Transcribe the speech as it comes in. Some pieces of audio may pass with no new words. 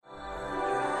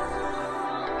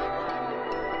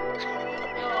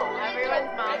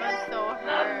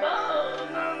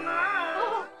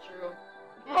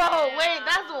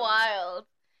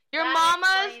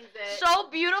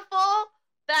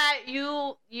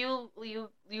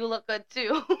you look good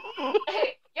too.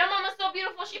 Hey, your mama's so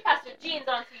beautiful, she passed her genes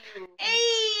on to you.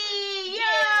 Hey, yo!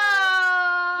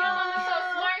 Your mama's so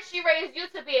smart, she raised you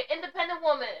to be an independent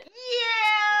woman.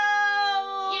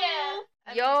 Yeah.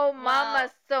 Yo,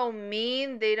 mama's so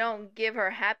mean, they don't give her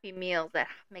Happy Meals at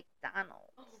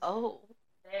McDonald's. Oh.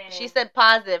 Dang. She said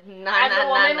positive. As a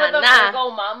woman with a Virgo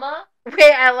mama.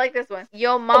 Wait, I like this one.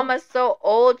 Yo, mama's so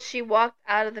old, she walked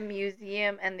out of the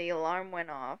museum and the alarm went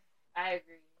off. I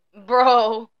agree.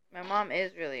 Bro. My mom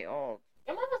is really old.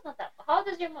 Your mama's not that. How old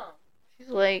is your mom? She's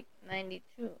like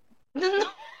 92. Shut the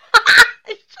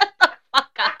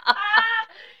fuck up.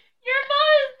 Your mom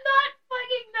is not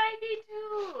fucking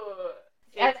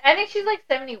 92. I think she's like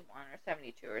 71 or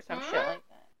 72 or some shit like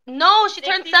that. No, she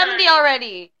turned 69. 70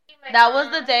 already. My That was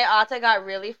the mom. day Ata got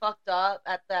really fucked up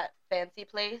at that fancy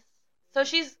place. So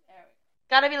she's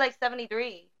gotta be like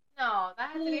 73. No, that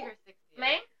has to be her 60.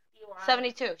 May?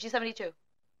 72. She's 72. Your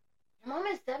mom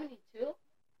is 72?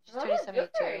 She's Your turning mom is good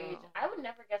for her 72. age. I would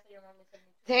never guess that your mom is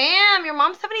 72. Damn, your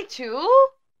mom's 72?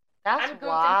 That's I'm gooped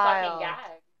wild. and fucking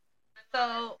gagged.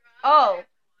 So,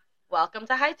 welcome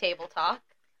to High Table Talk.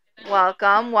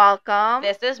 Welcome.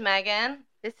 This is Megan.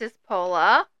 This is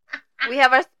Paula. We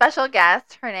have our special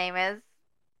guest. Her name is,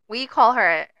 we call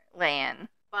her Lan.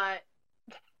 But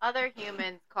other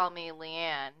humans call me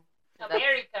Leanne.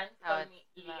 Americans how call it's me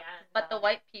Leanne. But the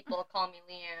white people call me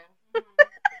Leanne.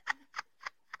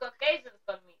 Caucasians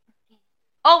call me.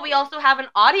 Oh, we also have an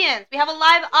audience. We have a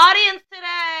live audience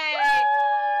today.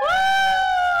 Woo!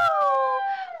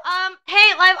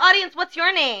 Hey, live audience, what's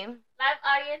your name? Live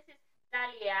audience is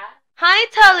Talia. Hi,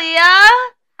 Talia.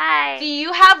 Hi. Do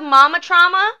you have mama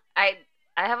trauma? I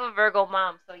have a Virgo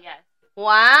mom, so yes.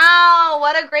 Wow,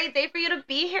 what a great day for you to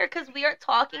be here because we are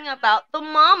talking about the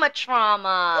mama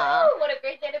trauma. Woo, what a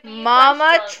great day to be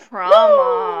Mama French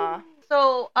trauma.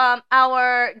 So,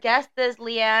 our guest is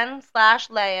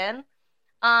Leanne/Layan.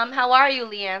 How are you,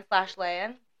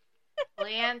 Leanne/Layan?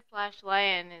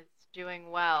 Leanne/Lion is doing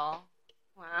well.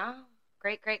 Wow,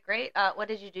 great. What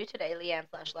did you do today,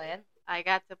 Leanne/Layan? I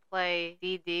got to play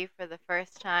DD for the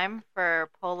first time for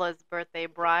Pola's birthday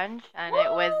brunch, and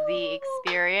it was the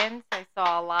experience. I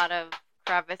saw a lot of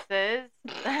crevices,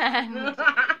 and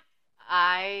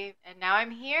now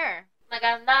I'm here.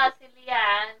 Maganda si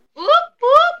Lian. Whoop,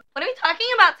 whoop. What are we talking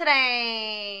about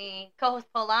today, co-host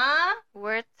Pola?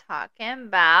 We're talking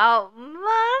about mother.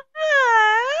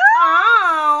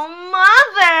 Oh,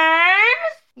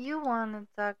 mothers. You want to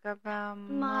talk about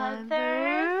Mothers?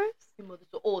 mothers? Your mother's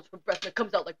so old, her breath that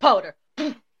comes out like powder.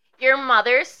 Your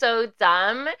mother's so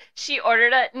dumb. She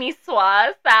ordered a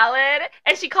niçoise salad,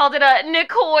 and she called it a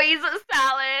Nicoise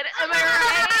salad. Am I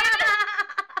right?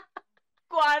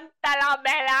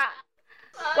 Guantanamela.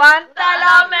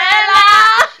 Guantanamela.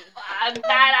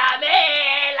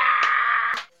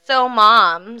 So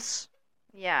moms.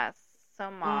 Yes,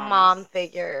 some moms. Mom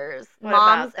figures. What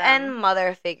Moms about them? and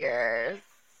mother figures.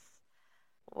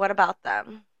 What about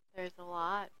them? There's a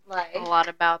lot Like,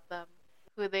 about them.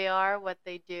 Who they are, what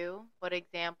they do, what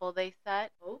example they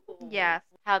set, Yes,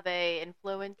 how they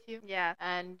influence you, yes.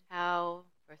 and how,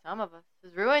 for some of us,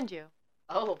 has ruined you.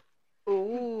 oh.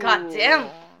 Ooh. Goddamn.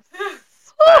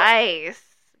 Spice.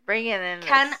 Bringing in the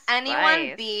Can anyone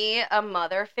spice. be a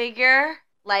mother figure?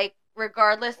 Like,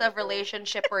 regardless of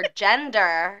relationship or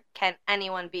gender, can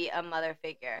anyone be a mother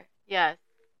figure? Yes.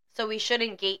 So we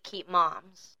shouldn't gatekeep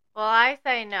moms. Well, I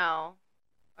say no.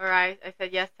 Or I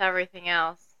said yes to everything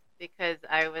else because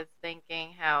I was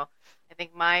thinking how I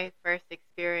think my first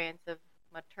experience of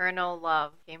maternal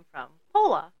love came from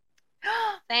Pola.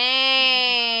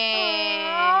 Same.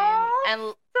 Aw, And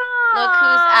look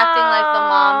who's acting like the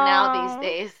mom now these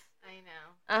days. I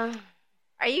know.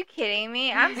 Are you kidding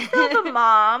me? I'm still the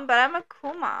mom, but I'm a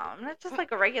cool mom. I'm not just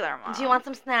like a regular mom. Do you want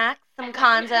some snacks? Some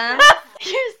condoms?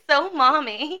 You're so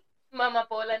mommy. Mama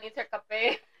Paula needs her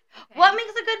cafe. What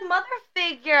makes a good mother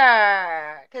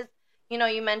figure? Because,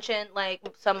 you mentioned, like,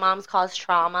 some moms cause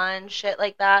trauma and shit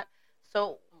like that.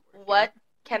 So what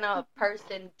can a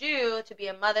person do to be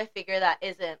a mother figure that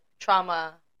isn't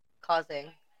trauma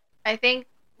causing? I think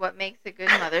what makes a good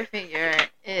mother figure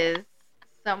is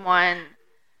someone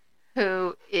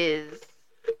who is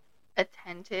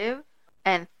attentive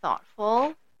and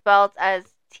thoughtful, spelled as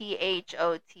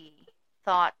THOT,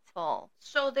 thoughtful.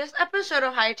 So this episode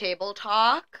of High Table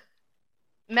Talk,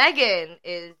 Megan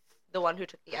is the one who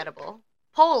took the edible.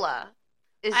 Pola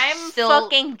is I'm still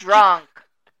fucking drunk.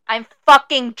 I'm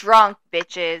fucking drunk,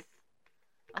 bitches.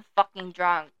 I'm fucking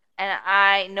drunk.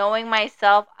 And knowing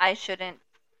myself, I should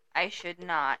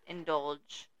not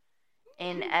indulge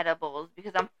in edibles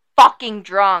because I'm fucking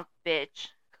drunk, bitch.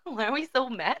 Why are we so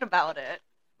mad about it?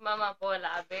 Mama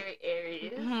Pola, very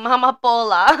Aries. Mama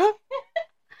Pola.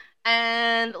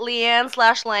 And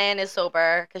Leanne/Lan is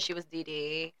sober because she was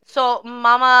DD. So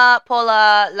Mama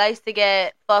Pola likes to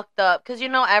get fucked up because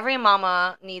every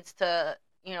mama needs to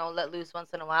let loose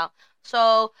once in a while.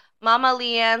 So Mama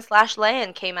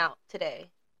Leanne/Lan came out today,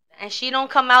 and she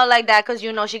don't come out like that because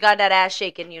she got that ass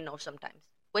shaking sometimes,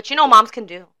 which moms can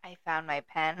do. I found my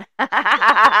pen.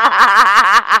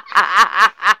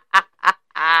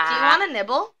 Do you want a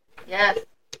nibble? Yes.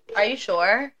 Are you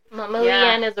sure? Mama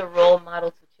Yeah. Leanne is a role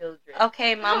model to children.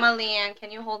 Okay, Mama Leanne,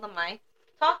 can you hold the mic?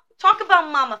 Talk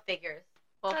about mama figures.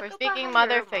 Well, Talk for about speaking your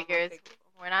mother mama figures, figure.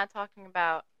 we're not talking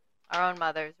about our own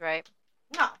mothers, right?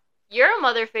 No, You're a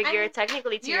mother figure, I mean,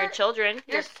 technically, to your you're- children.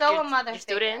 you're so a mother your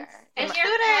figure. students. And And your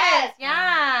your students, pets.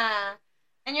 yeah.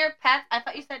 And your pets. I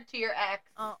thought you said to your ex.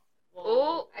 Oh,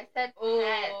 Oh, I said Ooh,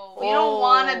 pets. we don't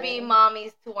want to Oh. be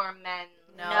mommies to our men.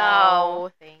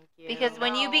 No. Thank you. Because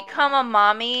when you No. become a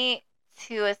mommy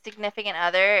to a significant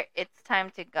other, it's time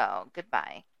to go.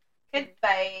 Goodbye.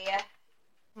 Goodbye.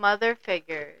 Mother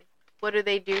figures, what do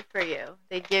they do for you?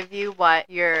 They give you what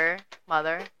your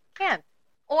mother can't,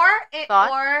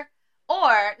 Thoughts?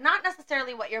 Or not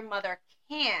necessarily what your mother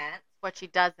can't, what she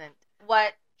doesn't.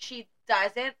 what she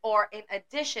doesn't, or in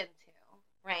addition to,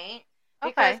 right?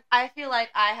 Because Okay. I feel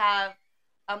like I have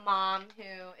a mom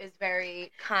who is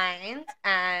very kind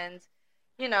and,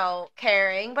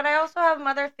 caring, but I also have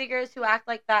mother figures who act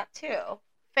like that too.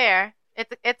 Fair.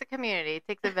 It's a community. It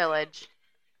takes a village.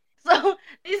 So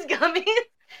these gummies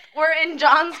were in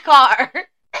John's car.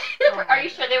 Are you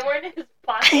sure they weren't in his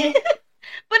pocket?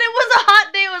 But it was a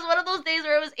hot day. It was one of those days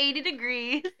where it was 80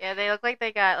 degrees. Yeah, they look like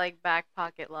they got like back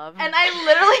pocket love. And I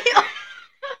literally,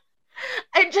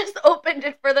 I just opened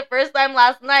it for the first time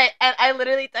last night. And I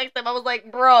literally texted him. I was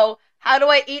like, bro, how do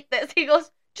I eat this? He goes,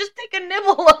 just take a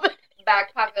nibble of it.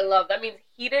 Back pocket love. That means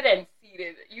heated and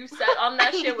seated. You sat on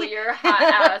that shit with your hot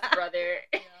ass brother.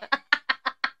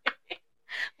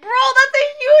 Bro, that's a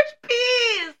huge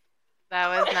piece. That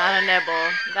was not a nibble.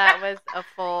 That was a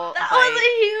full That bite. was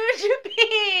a huge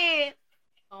piece.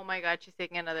 Oh my god, she's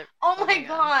taking another. Oh my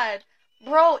god.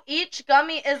 Bro, each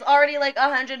gummy is already like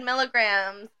 100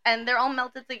 milligrams. And they're all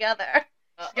melted together.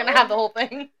 She's gonna have the whole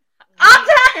thing. I'm done.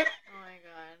 Oh my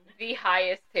god. The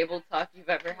highest table talk you've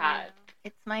ever had.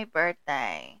 It's my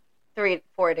birthday.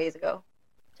 4 days ago.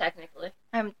 Technically.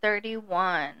 I'm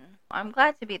 31. I'm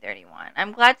glad to be 31.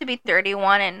 I'm glad to be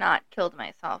 31 and not killed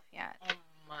myself yet. Oh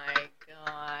my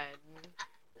god.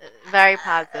 Very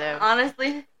positive.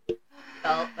 Honestly,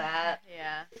 felt that.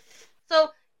 Yeah.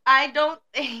 So I don't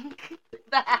think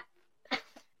that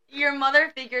your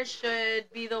mother figures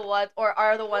should be the ones or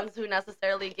are the ones who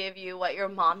necessarily give you what your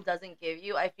mom doesn't give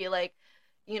you. I feel like,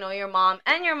 your mom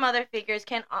and your mother figures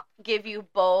can give you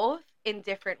both in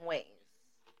different ways.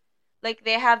 Like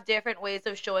they have different ways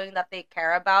of showing that they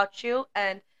care about you,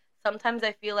 and sometimes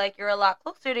I feel like you're a lot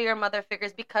closer to your mother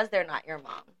figures because they're not your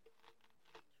mom.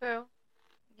 True.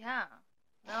 Yeah.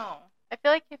 No. I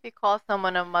feel like if you call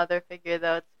someone a mother figure,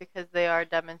 though, it's because they are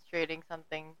demonstrating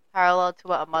something parallel to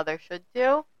what a mother should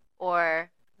do, or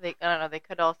I don't know, they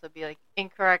could also be like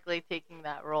incorrectly taking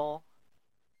that role.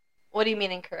 What do you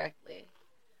mean incorrectly?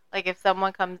 Like if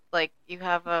someone comes, like you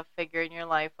have a figure in your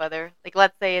life, whether like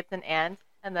let's say it's an aunt,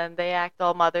 and then they act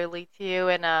all motherly to you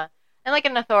in like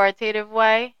an authoritative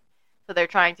way, so they're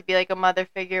trying to be like a mother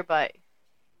figure, but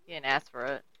you didn't ask for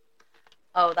it.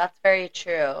 Oh, that's very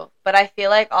true. But I feel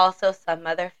like also some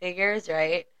mother figures,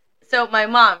 right? So my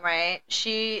mom, right?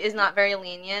 She is not very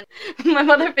lenient. My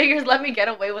mother figures let me get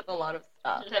away with a lot of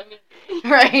stuff, Let me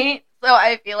right? So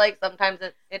I feel like sometimes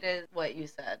it is what you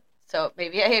said. So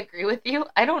maybe I agree with you.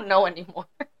 I don't know anymore.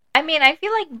 I mean, I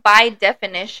feel like by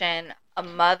definition, a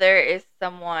mother is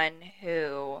someone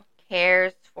who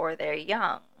cares for their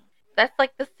young. That's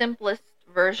like the simplest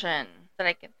version that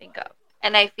I can think of.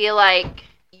 And I feel like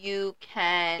you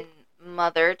can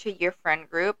mother to your friend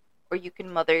group or you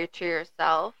can mother to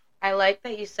yourself. I like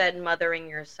that you said mothering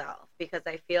yourself because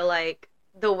I feel like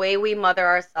the way we mother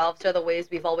ourselves are the ways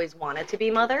we've always wanted to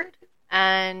be mothered.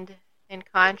 And in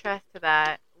contrast to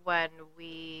that, when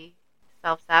we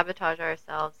self-sabotage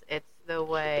ourselves, it's the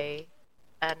way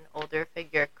an older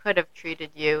figure could have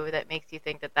treated you that makes you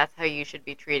think that that's how you should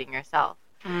be treating yourself.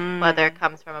 Whether it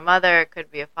comes from a mother, it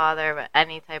could be a father, but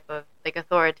any type of like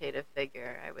authoritative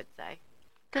figure, I would say.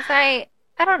 Because I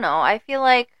don't know, I feel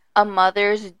like a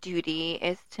mother's duty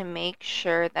is to make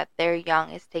sure that their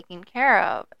young is taken care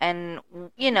of. And,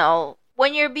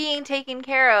 when you're being taken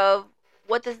care of,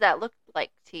 what does that look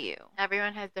like to you?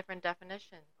 Everyone has different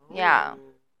definitions. Yeah.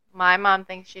 My mom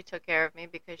thinks she took care of me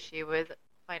because she was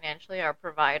financially our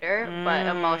provider, but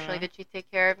emotionally, did she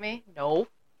take care of me? No.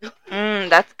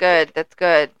 That's good. That's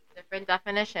good. Different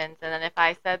definitions. And then if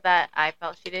I said that I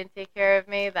felt she didn't take care of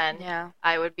me, then Yeah.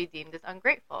 I would be deemed as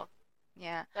ungrateful.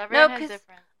 Yeah. So everyone No, has 'cause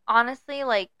different. honestly,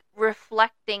 like,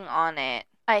 reflecting on it,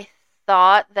 I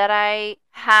thought that I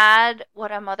had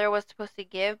what a mother was supposed to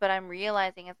give, but I'm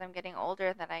realizing as I'm getting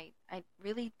older that I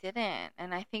really didn't.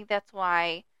 And I think that's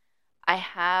why I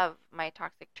have my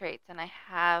toxic traits and I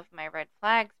have my red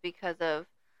flags because of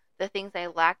the things I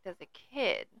lacked as a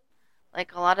kid.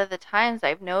 Like, a lot of the times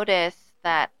I've noticed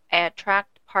that I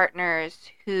attract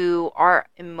partners who are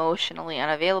emotionally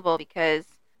unavailable because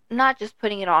not just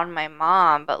putting it on my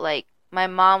mom, but like my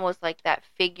mom was like that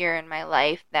figure in my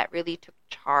life that really took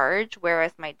charge,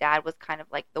 whereas my dad was kind of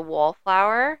like the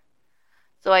wallflower.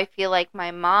 So I feel like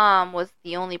my mom was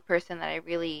the only person that I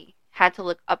really had to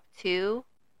look up to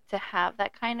have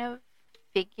that kind of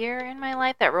figure in my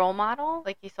life, that role model.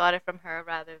 Like you sought it from her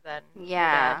rather than your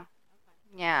Yeah. dad.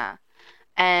 Yeah.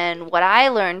 And what I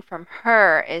learned from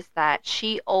her is that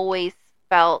she always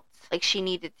felt like she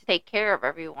needed to take care of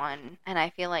everyone. And I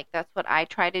feel like that's what I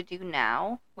try to do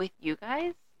now with you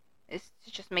guys, is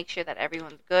to just make sure that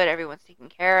everyone's good, everyone's taken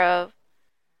care of.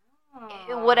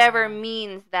 Whatever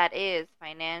means that is,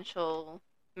 financial,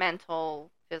 mental,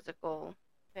 physical.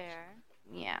 Fair.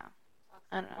 Yeah.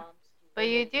 I don't know. But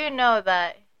you do know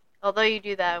that, although you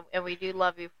do that, and we do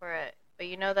love you for it, but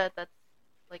you know that that's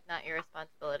like not your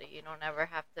responsibility. You don't ever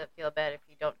have to feel bad if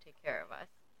you don't take care of us.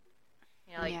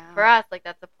 You know, like Yeah. for us, like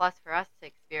that's a plus for us to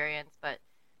experience. But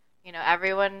you know,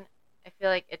 everyone, I feel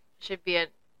like it should be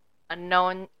a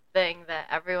known thing that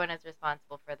everyone is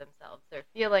responsible for themselves, their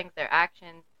feelings, their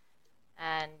actions,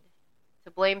 and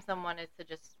to blame someone is to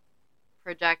just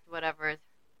project whatever is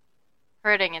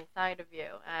hurting inside of you,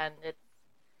 and it's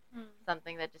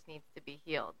something that just needs to be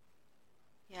healed.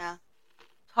 Yeah.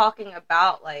 Talking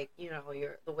about, like,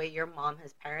 the way your mom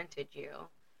has parented you,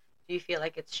 do you feel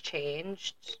like it's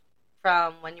changed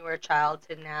from when you were a child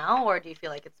to now, or do you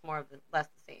feel like it's less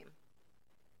the same?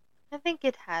 I think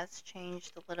it has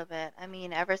changed a little bit. I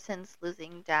mean, ever since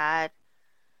losing dad,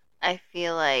 I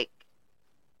feel like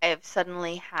I've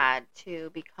suddenly had to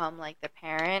become like the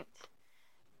parent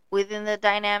within the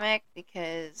dynamic,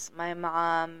 because my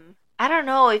mom, I don't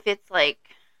know if it's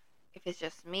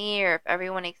just me or if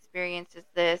everyone experiences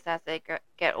this as they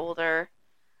get older.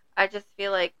 I just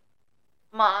feel like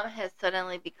mom has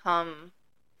suddenly become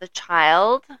the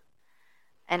child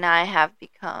and I have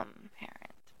become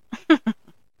parent.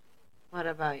 What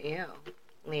about you,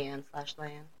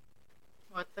 Leanne/Lan?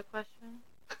 What's the question?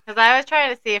 Because I was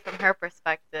trying to see it from her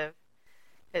perspective,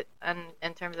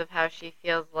 in terms of how she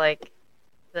feels like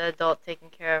the adult taking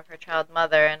care of her child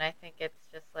mother, and I think it's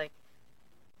just like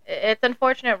it's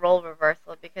unfortunate role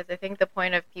reversal, because I think the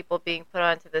point of people being put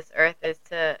onto this earth is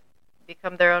to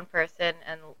become their own person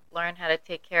and learn how to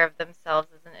take care of themselves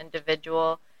as an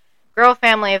individual, grow a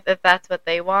family if that's what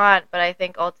they want. But I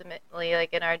think ultimately,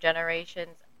 like in our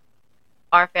generations,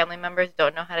 our family members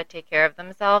don't know how to take care of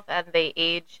themselves, and they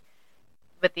age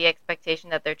with the expectation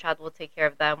that their child will take care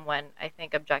of them, when I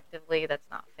think objectively that's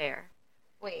not fair.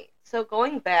 Wait, so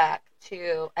going back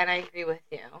to, and I agree with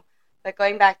you, but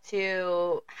going back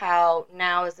to how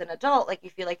now as an adult, like, you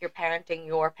feel like you're parenting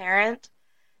your parent,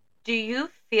 do you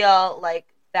feel like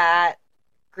that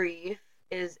grief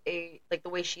is like the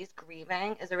way she's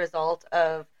grieving is a result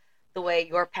of the way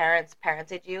your parents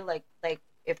parented you, like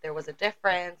if there was a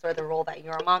difference or the role that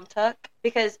your mom took?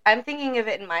 Because I'm thinking of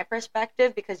it in my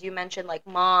perspective, because you mentioned like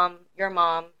your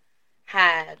mom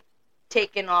had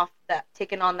taken on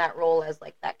that role as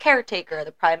like that caretaker,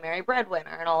 the primary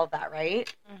breadwinner, and all of that,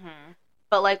 right? Mm-hmm.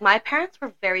 But like my parents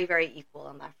were very, very equal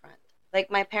on that front.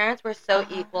 Like my parents were so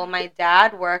equal. My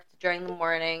dad worked during the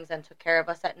mornings and took care of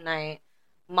us at night.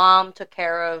 Mom took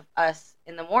care of us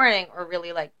in the morning, or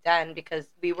really like Den, because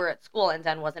we were at school and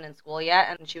Den wasn't in school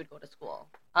yet, and she would go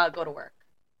to work.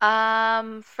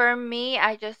 For me,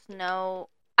 I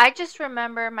just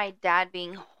remember my dad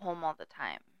being home all the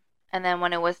time. And then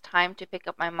when it was time to pick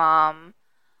up my mom,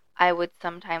 I would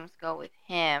sometimes go with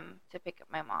him to pick up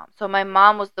my mom. So my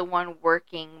mom was the one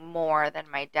working more than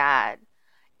my dad.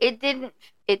 It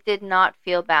did not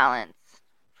feel balanced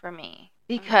for me,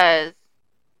 because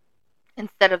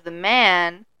instead of the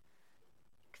man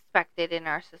expected in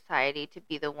our society to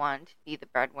be the one to be the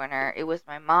breadwinner, it was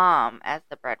my mom as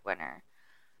the breadwinner.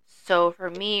 So for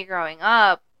me growing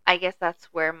up, I guess that's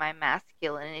where my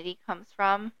masculinity comes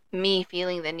from. Me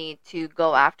feeling the need to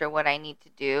go after what I need to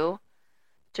do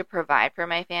to provide for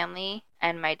my family,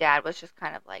 and my dad was just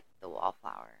kind of like the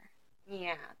wallflower.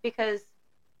 Yeah, because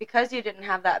you didn't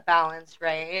have that balance,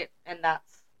 right? And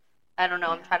I don't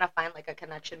know. I'm Yeah. trying to find like a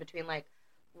connection between like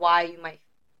why you might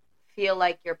feel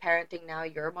like you're parenting now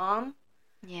your mom,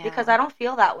 Yeah. because I don't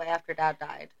feel that way after dad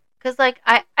died. Because, like,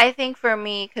 I think for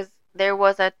me, because there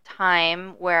was a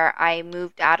time where I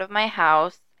moved out of my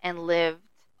house and lived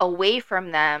away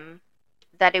from them,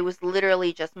 that it was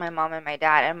literally just my mom and my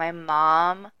dad. And my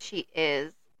mom, she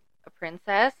is a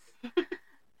princess.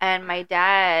 And my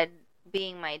dad,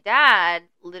 being my dad,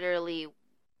 literally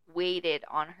waited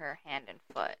on her hand and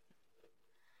foot.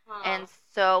 And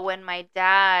so when my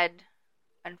dad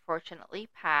unfortunately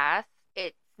passed,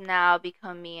 it's now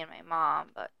become me and my mom,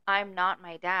 but I'm not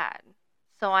my dad.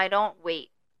 So I don't wait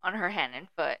on her hand and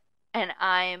foot. And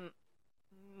I'm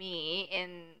me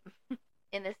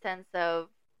in the sense of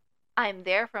I'm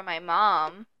there for my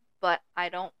mom, but I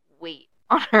don't wait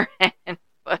on her hand and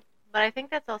foot. But I think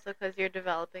that's also because you're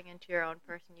developing into your own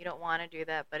person. You don't want to do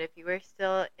that. But if you were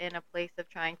still in a place of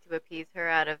trying to appease her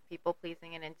out of people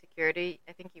pleasing and insecurity,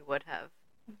 I think you would have.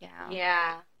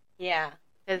 Yeah. Yeah.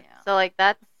 So like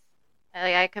that's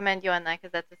like I commend you on that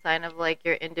because that's a sign of like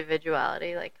your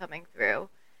individuality like coming through,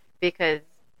 because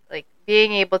like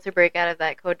being able to break out of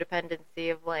that codependency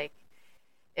of like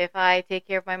if I take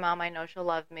care of my mom, I know she'll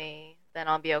love me, then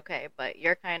I'll be okay. But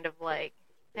you're kind of like,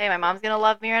 hey, my mom's gonna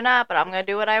love me or not, but I'm gonna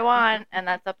do what I want, and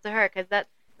that's up to her because that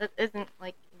isn't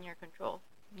like in your control.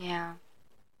 Yeah.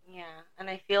 Yeah. And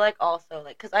I feel like also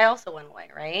like because I also went away,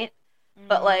 right?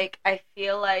 But like I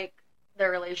feel like the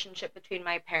relationship between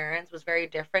my parents was very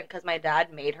different because my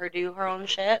dad made her do her own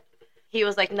shit. He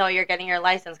was like, no, you're getting your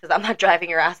license because I'm not driving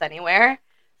your ass anywhere.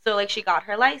 So like she got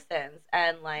her license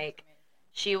and like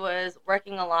she was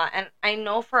working a lot. And I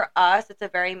know for us it's a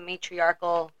very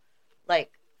matriarchal like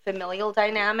familial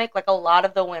dynamic. Like a lot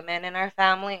of the women in our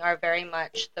family are very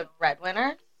much the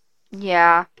breadwinners.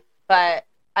 Yeah. But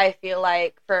I feel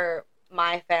like for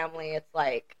my family, it's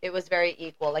like it was very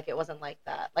equal. Like it wasn't like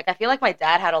that. Like I feel like my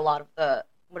dad had a lot of the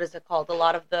what is it called? A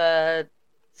lot of the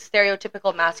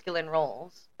stereotypical masculine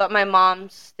roles. But my mom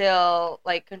still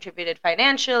like contributed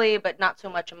financially, but not so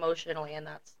much emotionally, and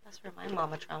that's where my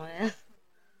mama trauma is.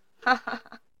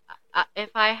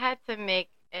 If I had to make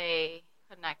a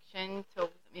connection to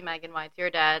Megan, why it's your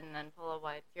dad, and then Paula,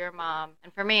 why it's your mom,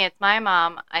 and for me, it's my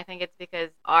mom. I think it's because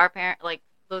our parent, like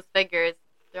those figures,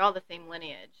 they're all the same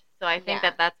lineage. So I think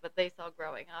Yeah. that's what they saw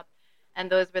growing up, and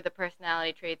those were the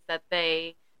personality traits that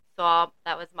they saw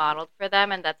that was modeled for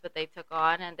them, and that's what they took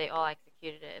on, and they all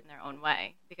executed it in their own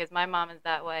way. Because my mom is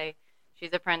that way.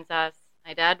 She's a princess.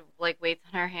 My dad like waits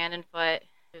on her hand and foot.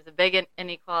 There's a big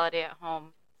inequality at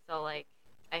home. So like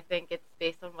I think it's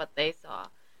based on what they saw.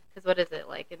 Because what is it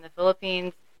like in the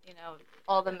Philippines? You know,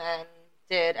 All the men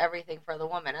did everything for the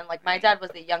woman, and like my Right. dad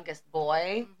was the youngest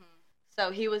boy, mhm,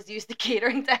 so he was used to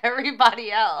catering to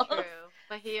everybody else. true.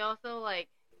 But he also like,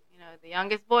 the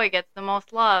youngest boy gets the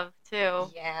most love too.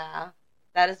 Yeah,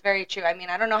 that is very true. I mean,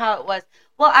 I don't know how it was.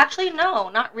 Well, actually, no,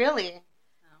 not really.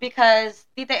 Because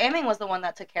Tita Aiming was the one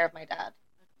that took care of my dad.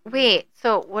 Wait,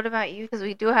 so what about you? Because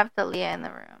we do have Talia in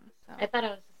the room. So. I thought I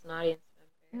was just an audience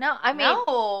member. No, I mean, no,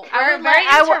 I we're would very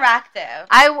like- I w-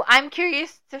 interactive. I'm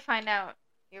curious to find out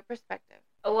your perspective.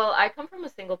 Oh, well, I come from a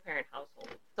single parent household.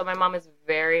 So my mom is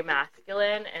very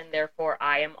masculine, and therefore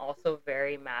I am also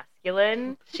very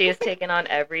masculine. She has taken on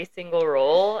every single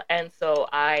role, and so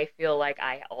I feel like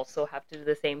I also have to do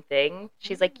the same thing.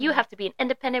 She's like, you have to be an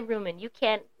independent woman. You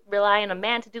can't rely on a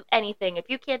man to do anything. If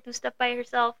you can't do stuff by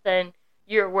yourself, then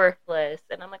you're worthless.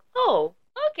 And I'm like, oh,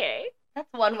 okay. That's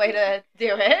one way to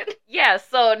do it. Yeah,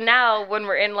 so now when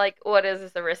we're in, like, what is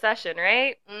this, a recession,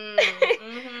 right?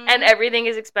 Mm-hmm. And everything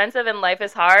is expensive and life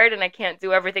is hard and I can't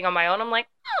do everything on my own, I'm like,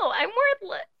 oh, I'm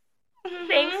worthless.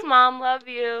 Thanks, Mom, love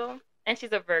you. And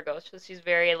she's a Virgo, so she's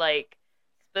very, like,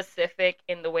 specific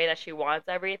in the way that she wants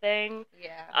everything.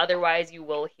 Yeah. Otherwise, you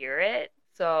will hear it.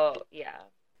 So, yeah.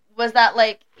 Was that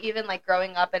like even like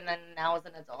growing up and then now as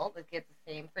an adult, like it's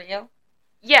the same for you?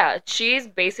 Yeah, she's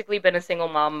basically been a single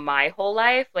mom my whole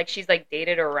life. Like, she's, like,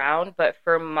 dated around, but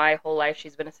for my whole life,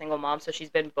 she's been a single mom, so she's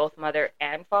been both mother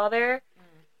and father.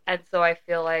 And so I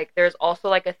feel like there's also,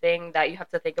 like, a thing that you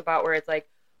have to think about where it's like,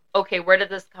 okay, where did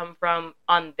this come from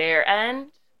on their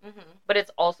end? Mm-hmm. But it's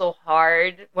also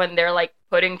hard when they're, like,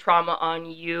 putting trauma on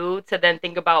you to then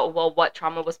think about, well, what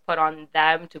trauma was put on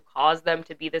them to cause them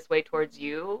to be this way towards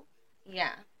you.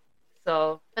 Yeah.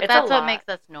 So But it's that's a lot. what makes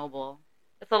us noble.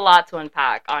 It's a lot to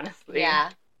unpack, honestly. Yeah.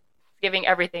 It's giving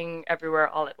everything everywhere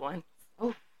all at once.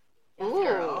 Yes, Ooh.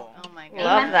 girl. Oh my Yeah. god.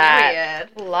 Love Amen, that.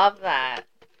 period. Love that.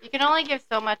 You can only give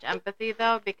so much empathy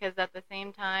though, because at the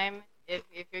same time, if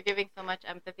you're giving so much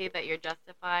empathy that you're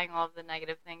justifying all of the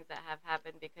negative things that have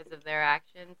happened because of their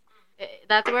actions,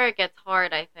 that's where it gets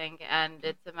hard, I think, and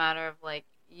it's a matter of like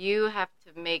you have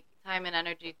to make time and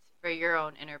energy for your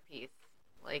own inner peace.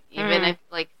 Like even if,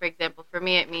 like for example, for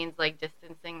me it means like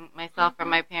distancing myself from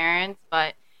my parents,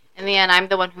 but in the end I'm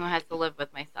the one who has to live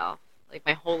with myself like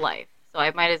my whole life. So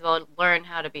I might as well learn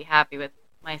how to be happy with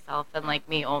myself and like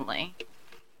me only.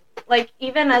 Like,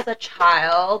 even as a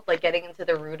child, like, getting into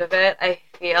the root of it, I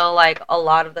feel like a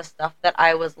lot of the stuff that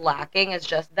I was lacking is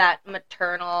just that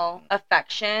maternal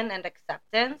affection and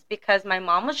acceptance, because my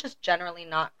mom was just generally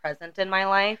not present in my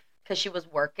life because she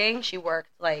was working. She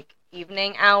worked, like,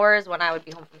 evening hours when I would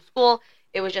be home from school.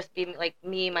 It would just be, like,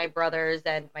 me, my brothers,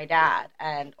 and my dad,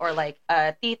 and or, like,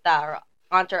 a tita or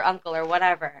aunt or uncle or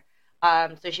whatever.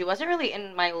 So she wasn't really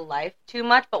in my life too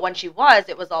much, but when she was,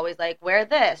 it was always like, wear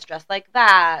this, dress like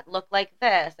that, look like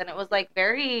this. And it was like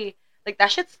very, like,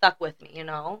 that shit stuck with me, you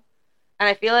know? And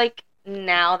I feel like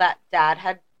now that dad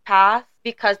had passed,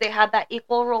 because they had that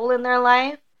equal role in their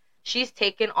life, she's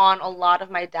taken on a lot of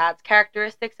my dad's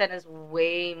characteristics and is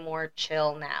way more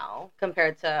chill now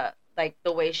compared to like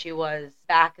the way she was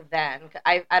back then.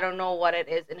 I don't know what it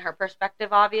is in her perspective,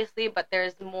 obviously, but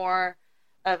there's more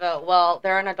of a, well,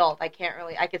 they're an adult. I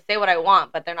could say what I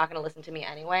want, but they're not going to listen to me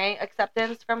anyway.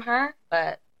 Acceptance from her.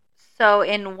 But So,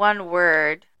 in one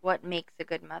word, what makes a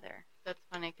good mother? That's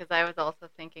funny because I was also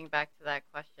thinking back to that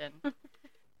question.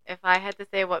 If I had to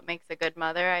say what makes a good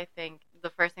mother, I think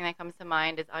the first thing that comes to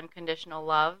mind is unconditional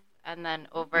love, and then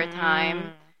over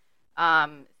time,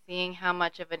 seeing how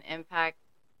much of an impact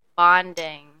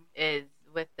bonding is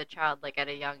with the child, like at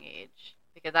a young age.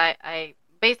 Because I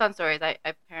based on stories, I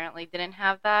apparently didn't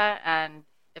have that, and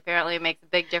apparently it makes a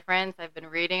big difference. I've been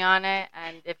reading on it,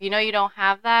 and if you know you don't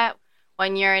have that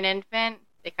when you're an infant,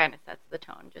 it kind of sets the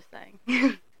tone. Just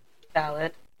saying.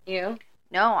 valid. You?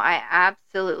 No, I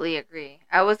absolutely agree.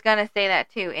 I was going to say that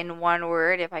too. In one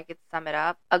word, if I could sum it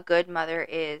up, a good mother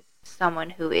is someone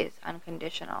who is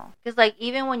unconditional. Because, like,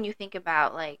 even when you think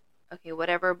about, like, okay,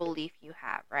 whatever belief you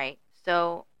have, right?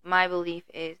 So, my belief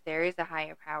is there is a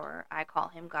higher power. I call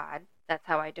him God. That's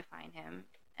how I define him.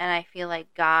 And I feel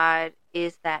like God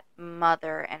is that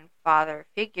mother and father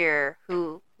figure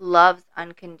who loves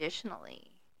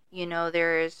unconditionally. You know,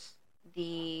 there's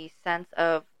the sense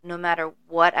of no matter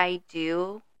what I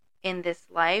do in this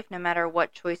life, no matter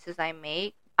what choices I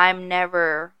make, I'm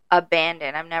never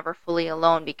abandoned. I'm never fully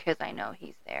alone because I know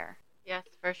he's there. Yes,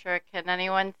 for sure. Can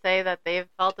anyone say that they've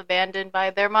felt abandoned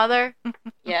by their mother?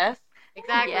 Yes.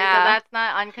 Exactly. Yeah. So that's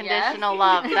not unconditional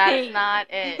love. That's not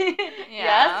it.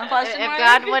 Yes. Question If mark?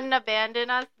 God wouldn't abandon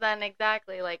us, then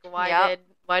exactly, like Yep.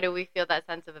 why do we feel that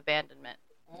sense of abandonment?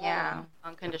 Yeah.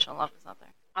 Unconditional love is not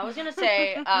there. I was gonna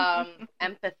say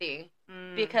empathy,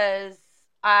 Mm. because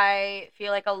I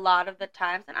feel like a lot of the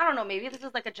times, and I don't know, maybe this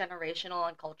is like a generational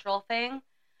and cultural thing,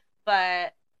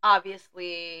 but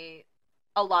obviously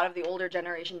a lot of the older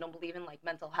generation don't believe in like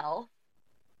mental health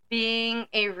being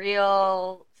a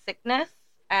real sickness.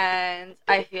 And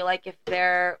I feel like if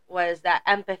there was that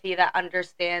empathy, that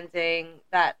understanding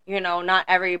that, you know, not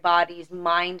everybody's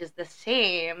mind is the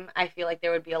same, I feel like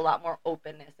there would be a lot more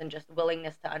openness and just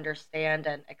willingness to understand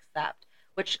and accept,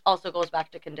 which also goes back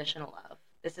to conditional love.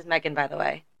 This is Megan, by the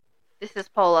way. This is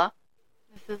Paula.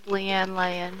 This is Leanne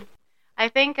Lyon. I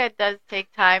think it does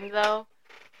take time though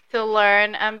to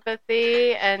learn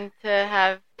empathy and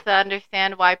to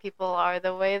understand why people are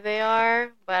the way they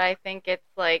are, but I think it's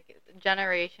like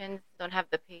generations don't have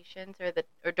the patience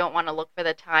or don't want to look for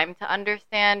the time to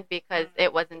understand because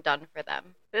it wasn't done for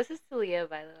them. This is Talia,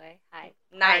 by the way. Hi.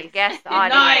 Nice. Our guest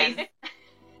Nice. audience.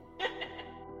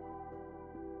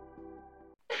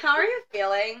 How are you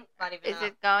feeling? Not even Is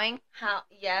it going? how?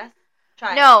 Yes.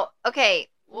 Try. No. Okay.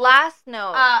 Last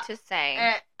note to say.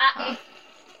 It.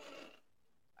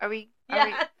 Are we?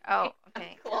 Yes. Oh,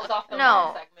 okay. Close off the No.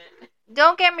 mom segment.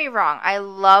 Don't get me wrong. I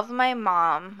love my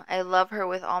mom. I love her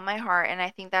with all my heart, and I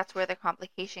think that's where the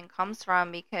complication comes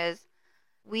from because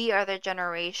we are the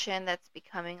generation that's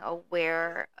becoming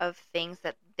aware of things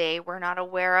that they were not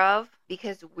aware of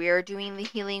because we're doing the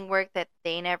healing work that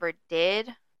they never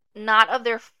did. Not of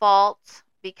their fault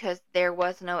because there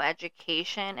was no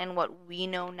education and what we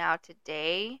know now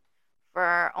today for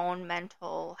our own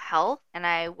mental health, and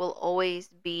I will always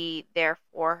be there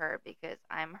for her because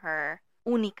I'm her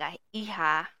única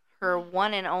hija, her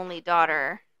one and only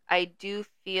daughter. I do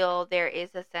feel there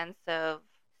is a sense of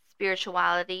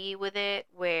spirituality with it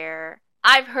where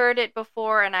I've heard it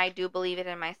before and I do believe it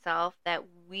in myself that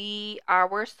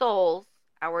our souls,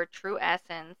 our true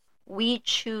essence, we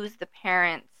choose the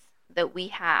parents that we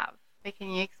have. Wait,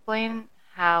 can you explain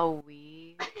how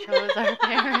we chose our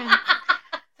parents?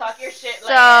 Talk your shit,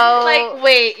 So, Like,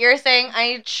 wait, you're saying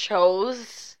I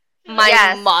chose My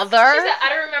Yes. mother? She said, I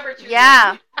don't remember choosing.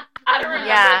 Yeah. I don't remember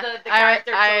Yeah. the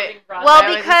character choosing process. Well, I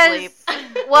was because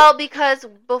asleep. because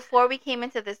before we came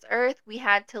into this earth, we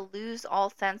had to lose all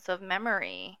sense of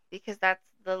memory because that's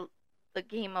the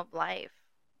game of life.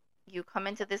 You come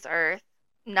into this earth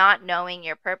not knowing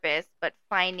your purpose, but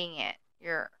finding it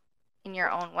in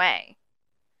your own way.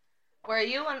 Were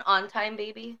you an on-time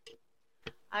baby?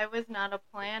 I was not a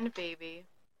planned baby.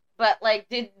 But, like,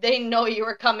 did they know you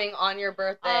were coming on your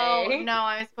birthday? Oh, no,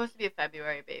 I was supposed to be a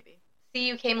February baby. See,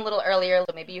 you came a little earlier,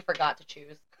 so maybe you forgot to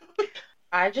choose.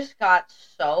 I just got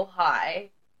so high.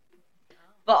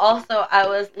 But also, I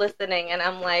was listening, and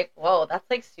I'm like, whoa, that's,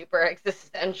 like, super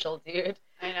existential, dude.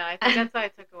 I know, I think that's why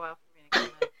it took a while for me to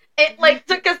come in. It, like,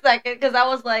 took a second, because I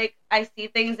was like, I see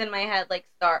things in my head, like,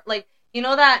 like, you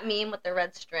know that meme with the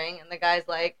red string, and the guy's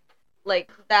like,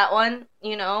 that one,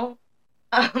 you know?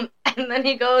 And then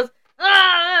he goes,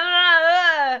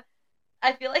 ah!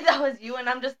 I feel like that was you, and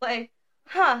I'm just like,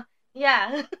 huh,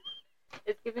 yeah.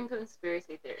 It's giving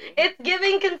conspiracy theory. It's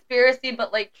giving conspiracy,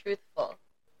 but, like, truthful.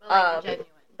 But, like, genuine.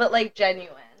 But, like,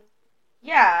 genuine.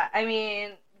 Yeah, I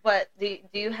mean, but do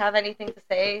you have anything to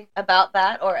say about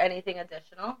that or anything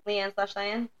additional,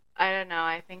 Leanne/Diane? I don't know.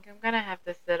 I think I'm going to have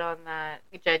to sit on that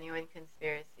genuine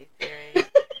conspiracy theory.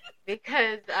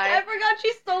 Because I forgot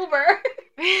she's sober.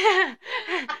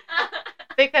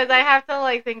 Because I have to,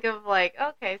 like, think of, like,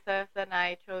 okay, so if then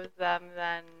I chose them,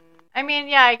 then... I mean,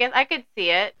 yeah, I guess I could see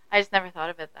it. I just never thought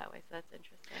of it that way, so that's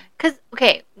interesting. Cause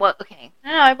okay.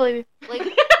 No, I believe you. Like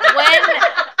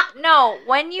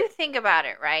when you think about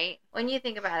it, right? When you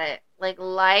think about it, like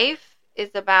life is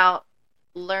about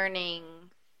learning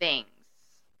things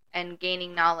and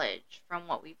gaining knowledge from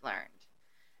what we've learned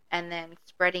and then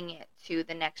spreading it to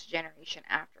the next generation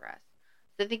after us.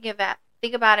 So think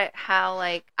about it how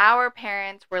like our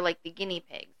parents were like the guinea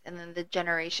pigs and then the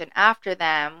generation after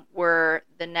them were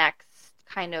the next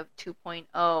kind of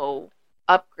 2.0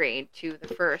 upgrade to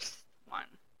the first one.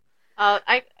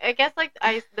 I guess like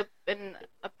in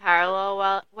a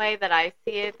parallel way that I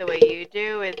see it, the way you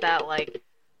do is that like,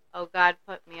 oh, God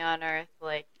put me on Earth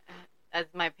like as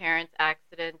my parents'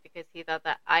 accident because He thought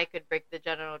that I could break the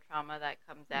genital trauma that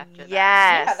comes after that.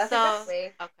 Yes. Yeah, that's So-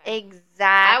 exactly. Okay.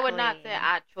 Exactly. I would not say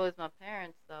I chose my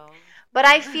parents though. But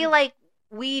I feel like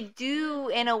we do,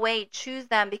 in a way, choose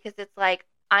them because it's like,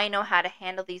 I know how to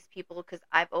handle these people because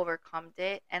I've overcome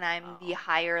it and I'm the Oh.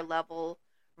 higher level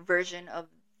version of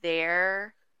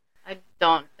their. I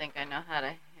don't think I know how to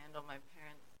handle my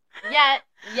parents.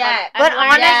 Yeah. But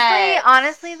I'm learning.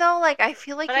 honestly though, like I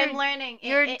feel like But I'm learning.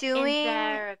 you're in doing-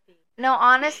 therapy. No,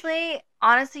 honestly,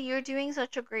 you're doing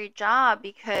such a great job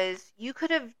because you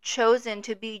could have chosen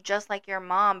to be just like your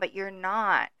mom, but you're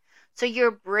not. So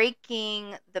you're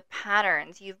breaking the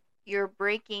patterns. You're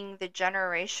breaking the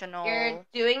generational. You're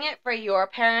doing it for your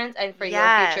parents and for your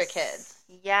future kids.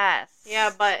 Yes. Yeah,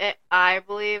 but I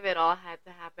believe it all had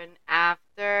to happen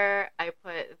after I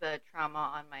put the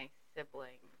trauma on my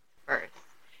siblings first.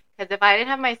 Because if I didn't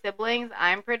have my siblings,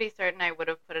 I'm pretty certain I would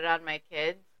have put it on my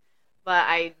kids. But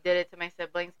I did it to my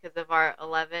siblings because of our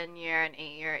 11-year and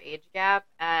 8-year age gap,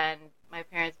 and my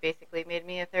parents basically made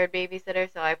me a third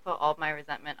babysitter. So I put all my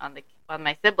resentment on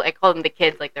my sibling. I call them the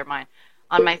kids like they're mine,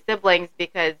 on my siblings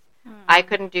because I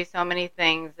couldn't do so many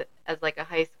things as like a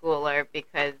high schooler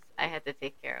because I had to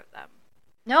take care of them.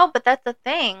 No, but that's the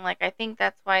thing. Like I think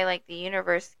that's why like the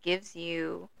universe gives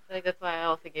you. I feel like that's why I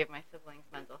also gave my siblings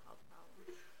mental health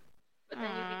problems. But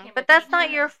then you became But a that's not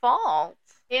teacher. your fault.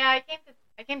 Yeah, I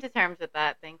came to terms with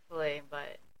that, thankfully.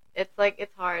 But it's like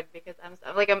it's hard because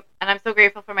I'm so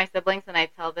grateful for my siblings, and I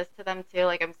tell this to them too.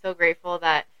 Like I'm so grateful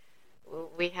that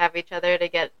we have each other to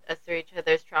get us through each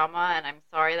other's trauma, and I'm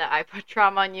sorry that I put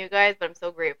trauma on you guys, but I'm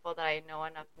so grateful that I know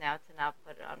enough now to not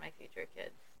put it on my future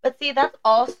kids. But see, that's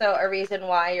also a reason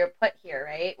why you're put here,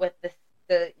 right? With the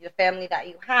family that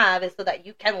you have is so that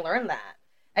you can learn that.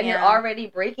 And you're Yeah. already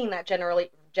breaking that You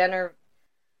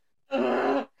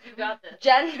got this.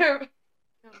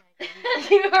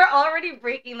 you are already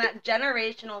breaking that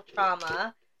generational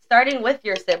trauma, starting with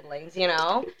your siblings, you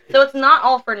know? So it's not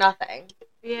all for nothing.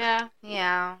 Yeah.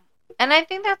 Yeah. And I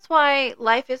think that's why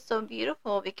life is so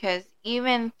beautiful because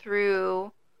even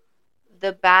through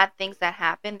the bad things that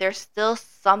happen, there's still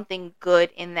something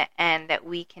good in the end that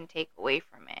we can take away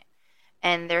from it.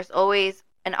 And there's always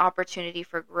an opportunity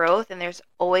for growth and there's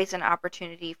always an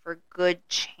opportunity for good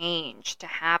change to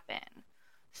happen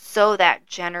so that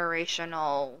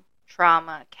generational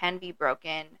trauma can be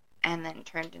broken and then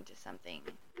turned into something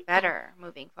better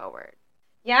moving forward.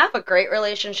 Yeah, I have a great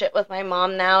relationship with my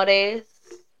mom nowadays,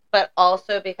 but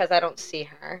also because I don't see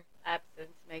her.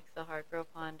 Absence makes the heart grow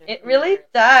fonder. It really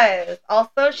does.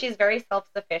 Also, she's very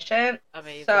self-sufficient.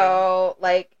 Amazing. So,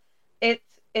 like,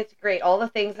 it's great. All the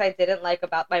things I didn't like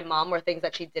about my mom were things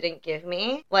that she didn't give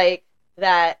me. Like,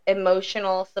 that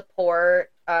emotional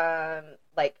support,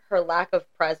 like, her lack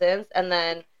of presence. And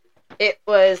then it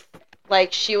was,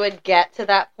 like, she would get to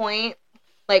that point,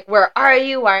 like, where are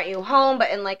you? Why aren't you home?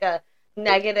 But in, like, a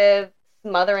negative,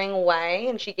 smothering way.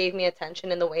 And she gave me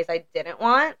attention in the ways I didn't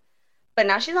want. But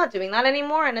now she's not doing that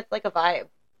anymore, and it's like a vibe.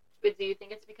 But do you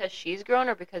think it's because she's grown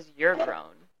or because you're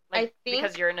grown? Like, I think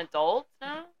because you're an adult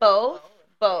now? Both.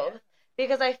 Yeah.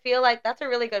 Because I feel like that's a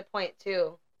really good point,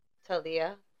 too,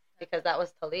 Talia. Because that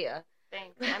was Talia.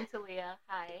 Thanks. I'm Talia.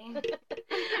 Hi.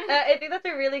 I think that's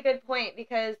a really good point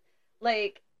because,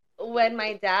 like, when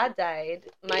my dad died,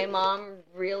 my mom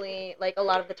really, like, a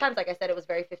lot of the times, like I said, it was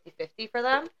very 50-50 for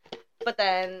them. But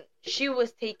then she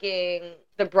was taking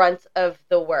the brunt of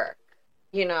the work,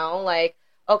 you know? Like,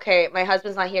 okay, my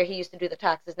husband's not here. He used to do the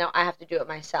taxes. Now I have to do it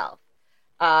myself.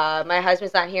 My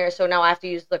husband's not here, so now I have to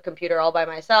use the computer all by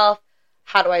myself.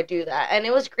 How do I do that? And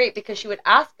it was great because she would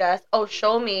ask us, oh,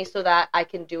 show me so that I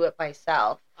can do it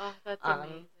myself. Oh, that's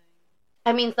amazing.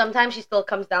 I mean, sometimes she still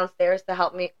comes downstairs to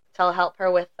help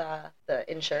her with the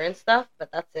insurance stuff,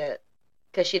 but that's it.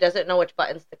 Because she doesn't know which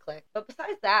buttons to click. But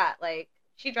besides that, like,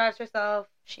 she drives herself.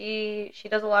 She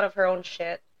does a lot of her own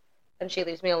shit. And she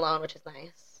leaves me alone, which is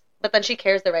nice. But then she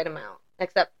cares the right amount.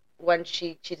 Except when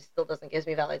she still doesn't give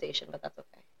me validation, but that's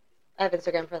okay. I have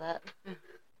Instagram for that.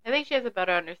 I think she has a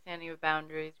better understanding of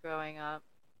boundaries growing up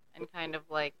and kind of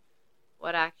like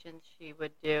what actions she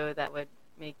would do that would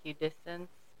make you distance.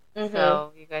 Mm-hmm.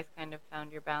 So you guys kind of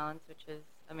found your balance, which is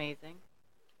amazing.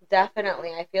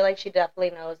 Definitely. I feel like she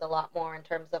definitely knows a lot more in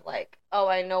terms of like, oh,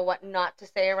 I know what not to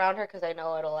say around her because I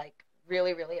know it'll like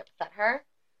really, really upset her.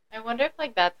 I wonder if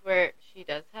like that's where she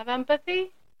does have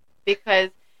empathy, because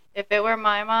if it were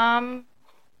my mom,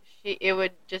 it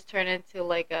would just turn into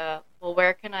like a, well,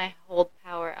 where can I hold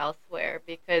power elsewhere?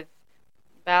 Because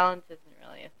balance isn't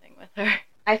really a thing with her.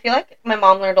 I feel like my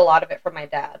mom learned a lot of it from my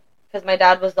dad because my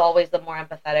dad was always the more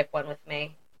empathetic one with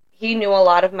me. He knew a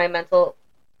lot of my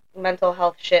mental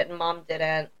health shit and mom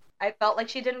didn't. I felt like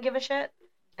she didn't give a shit,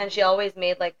 and she always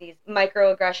made like these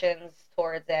microaggressions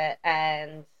towards it,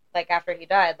 and like after he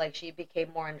died, like she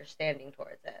became more understanding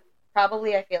towards it.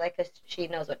 Probably I feel like because she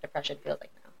knows what depression feels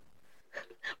like now.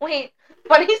 Wait,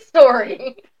 funny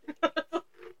story.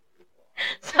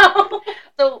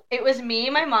 So it was me,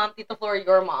 my mom, Tita Flor,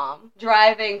 your mom,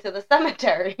 driving to the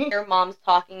cemetery. Your mom's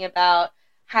talking about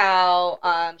how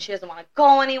she doesn't want to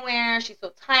go anywhere. She's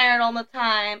so tired all the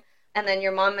time. And then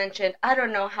your mom mentioned, I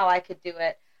don't know how I could do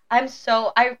it.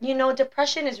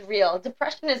 Depression is real.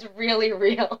 Depression is really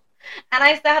real. And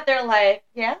I sat there like,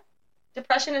 yeah,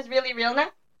 depression is really real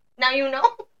now? Now you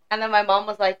know? And then my mom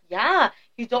was like, yeah,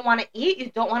 you don't want to eat,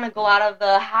 you don't want to go out of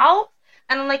the house.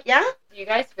 And I'm like, yeah. Do you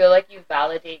guys feel like you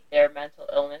validate their mental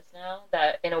illness now,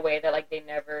 that in a way that like they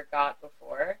never got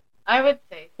before? I would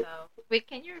say so. Wait,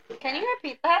 can you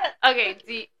repeat that? Okay,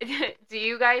 do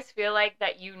you guys feel like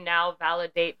that you now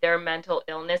validate their mental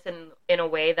illness in a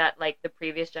way that like the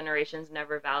previous generations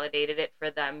never validated it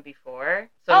for them before?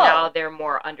 So now they're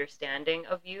more understanding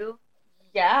of you?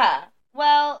 Yeah.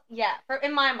 Well, yeah.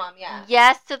 In my mom, yeah.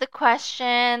 Yes to the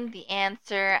question. The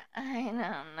answer, I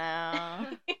don't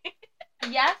know.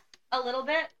 Yes, a little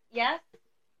bit. Yes,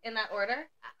 in that order.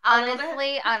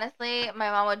 Honestly, my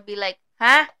mom would be like,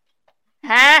 huh?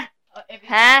 Huh? If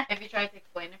you try to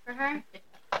explain it for her?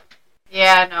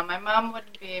 Yeah, no, my mom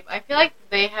wouldn't be able. I feel like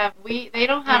they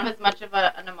don't have as much of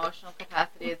an emotional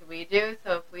capacity as we do,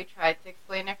 so if we tried to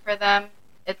explain it for them,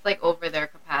 it's like over their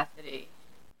capacity.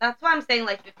 That's why I'm saying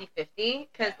like 50-50,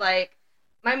 because like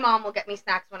my mom will get me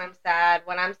snacks when I'm sad.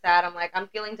 When I'm sad, I'm like, I'm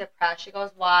feeling depressed. She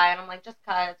goes, why? And I'm like, just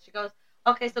 'cause. She goes,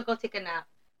 okay, so go take a nap.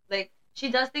 Like,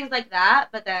 she does things like that,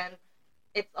 but then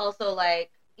it's also like,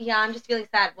 yeah, I'm just feeling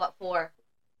sad. What for?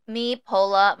 Me,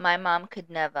 Paula, my mom could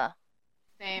never.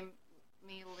 Same,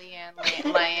 me, Lian.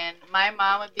 My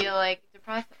mom would be like,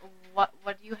 depressed. What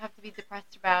do you have to be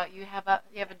depressed about? You have a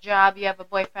job. You have a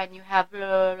boyfriend. You have blah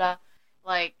blah blah.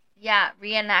 Like, yeah,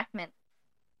 reenactment.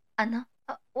 Ano?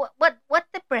 What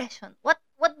depression? What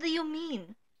do you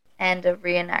mean? And a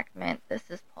reenactment. This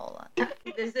is Paula.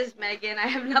 This is Megan. I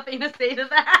have nothing to say to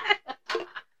that.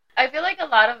 I feel like a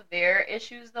lot of their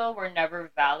issues though were never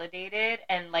validated,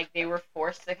 and like they were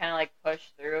forced to kind of like push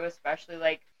through, especially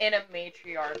like in a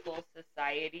matriarchal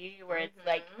society where it's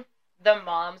like the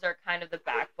moms are kind of the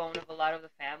backbone of a lot of the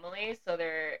families, so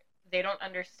they don't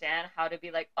understand how to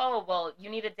be like, oh, well, you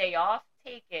need a day off,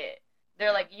 take it.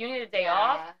 They're like, you need a day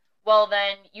off? Well,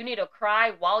 then you need to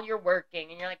cry while you're working.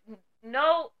 And you're like,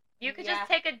 no, you could Yeah. just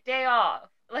take a day off.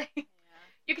 Like,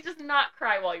 you could just not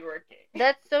cry while you're working.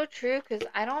 That's so true because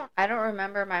I don't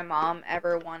remember my mom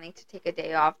ever wanting to take a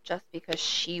day off just because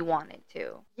she wanted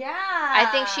to. Yeah. I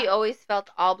think she always felt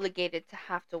obligated to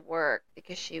have to work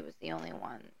because she was the only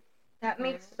one. That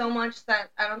makes so much sense.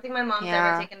 I don't think my mom's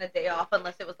Yeah. ever taken a day off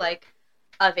unless it was like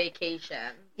a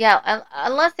vacation. Yeah,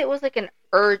 unless it was like an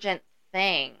urgent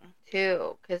thing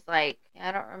too, because like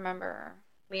I don't remember.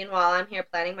 Meanwhile, I'm here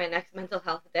planning my next mental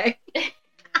health day.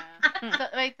 So,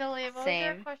 wait, Delia, what was your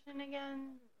Same. question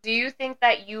again? Do you think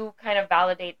that you kind of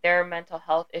validate their mental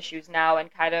health issues now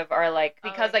and kind of are like,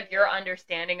 because like your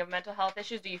understanding of mental health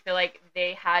issues, do you feel like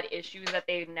they had issues that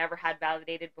they never had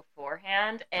validated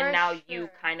beforehand and For now sure. you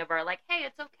kind of are like, hey,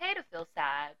 it's okay to feel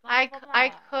sad? Blah, I blah, blah.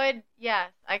 could, yes,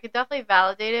 I could definitely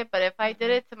validate it, but if I did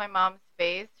it to my mom's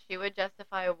face, she would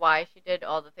justify why she did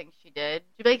all the things she did.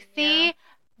 She'd be like, see,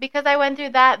 because I went through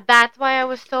that, that's why I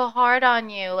was so hard on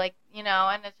you, like, you know,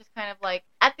 and it's just kind of like,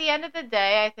 at the end of the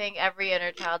day, I think every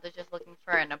inner child is just looking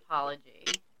for an apology.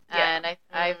 Yeah. And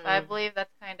I believe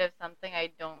that's kind of something I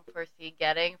don't foresee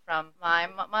getting from my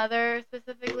mother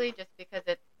specifically, just because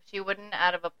she wouldn't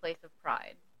out of a place of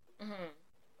pride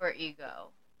or ego,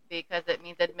 because it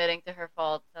means admitting to her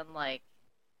faults, and like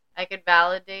I could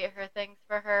validate her things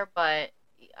for her, but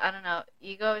I don't know,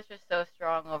 ego is just so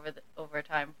strong over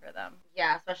time for them.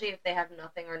 Yeah, especially if they have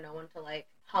nothing or no one to like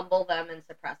humble them and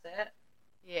suppress it.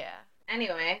 Yeah.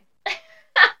 Anyway,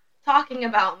 talking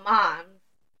about moms,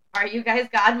 are you guys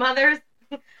godmothers?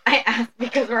 I ask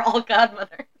because we're all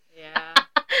godmothers. Yeah.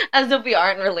 As if we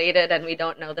aren't related and we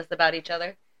don't know this about each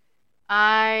other.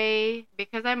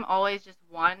 Because I'm always just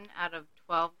one out of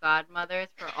 12 godmothers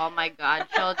for all my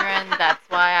godchildren, that's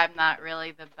why I'm not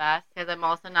really the best, because I'm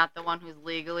also not the one who's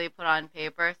legally put on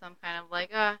paper, so I'm kind of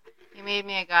like, you made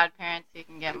me a godparent so you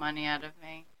can get money out of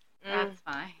me. That's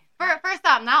fine. For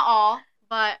some, not all,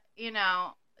 but, you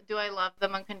know, do I love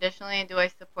them unconditionally, and do I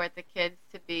support the kids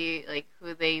to be, like,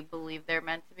 who they believe they're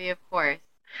meant to be? Of course.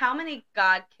 How many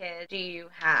god kids do you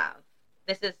have?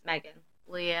 This is Megan.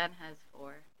 Leanne has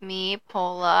 4. Me,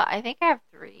 Paula, I think I have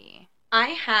 3. I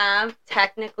have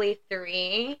technically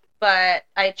 3, but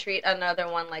I treat another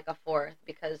one like a 4th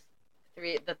because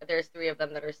there's 3 of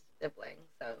them that are siblings.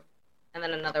 So, and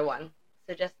then another one.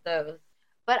 So just those.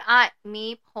 But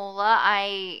me, Paula,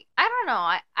 I don't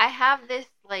know. I have this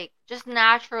like just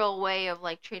natural way of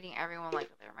like treating everyone like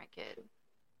they're my kid.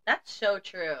 That's so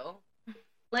true.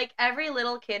 Like every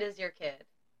little kid is your kid.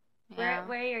 Yeah.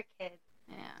 Where are your kids?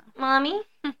 Yeah. Mommy?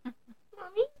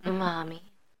 Mommy.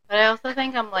 But I also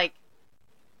think I'm like,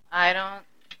 let's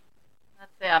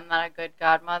say I'm not a good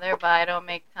godmother, but I don't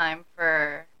make time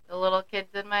for the little kids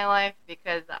in my life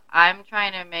because I'm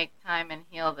trying to make time and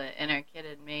heal the inner kid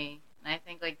in me. And I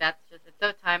think like it's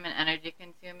so time and energy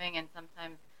consuming, and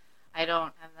sometimes I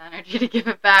don't have the energy to give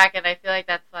it back, and I feel like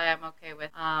that's why I'm okay with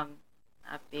not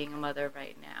being a mother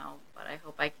right now. But I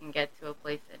hope I can get to a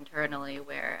place internally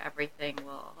where everything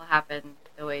will happen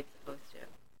the way it's supposed to.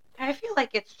 I feel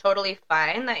like it's totally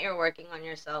fine that you're working on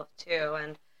yourself too,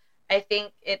 and I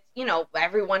think it's,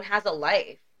 everyone has a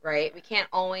life, right? We can't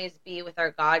always be with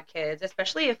our god kids,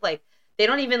 especially if like they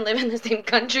don't even live in the same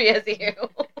country as you.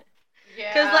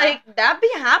 Yeah. Because like that be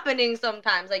happening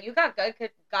sometimes. Like you got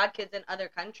god kids in other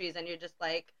countries, and you're just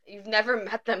like you've never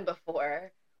met them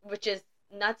before, which is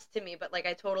nuts to me. But like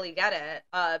I totally get it.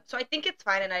 So I think it's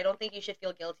fine, and I don't think you should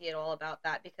feel guilty at all about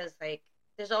that because like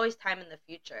there's always time in the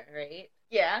future, right?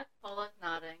 Yeah. Paula's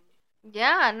nodding.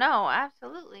 Yeah, no,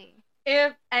 absolutely.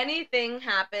 If anything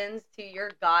happens to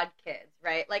your god kids,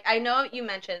 right? Like I know you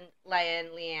mentioned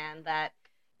Leanne that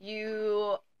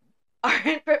you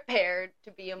aren't prepared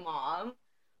to be a mom,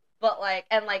 but like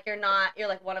you're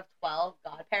like one of 12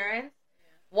 godparents.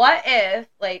 Yeah. What if,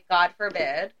 like, God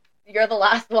forbid, you're the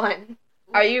last one?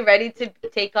 Ooh. Are you ready to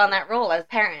take on that role as a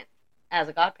godparent,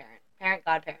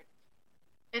 godparent?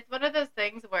 It's one of those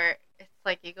things where it's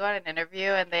like you go on an interview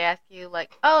and they ask you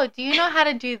like, oh, do you know how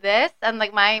to do this? And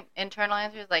like my internal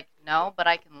answer is like, no, but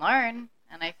I can learn.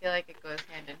 And I feel like it goes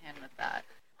hand in hand with that.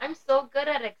 I'm so good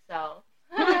at Excel.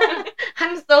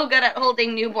 I'm so good at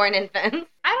holding newborn infants.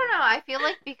 I don't know. I feel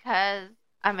like because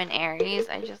I'm an Aries,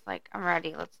 I just like, I'm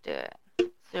ready. Let's do it.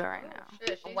 Let's do it right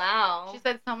now. Wow. She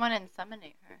said someone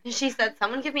inseminate her. She said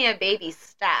someone give me a baby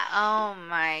stat. Oh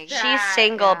my god. She's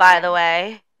single, by the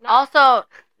way. Also,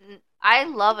 I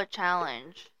love a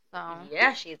challenge. So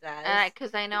yeah, she does.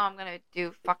 Because I know I'm going to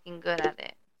do fucking good at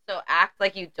it. So act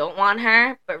like you don't want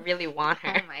her, but really want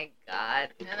her. Oh my god.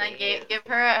 And then give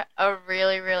her a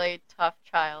really, really tough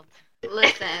child.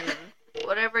 Listen,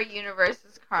 whatever universe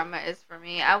is karma is for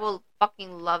me. I will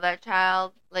fucking love that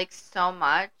child like so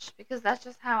much because that's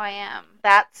just how I am.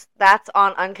 That's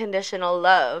on unconditional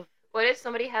love. What if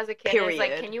somebody has a kid and is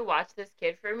like, Period. can you watch this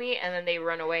kid for me? And then they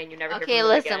run away and you never hear from Okay,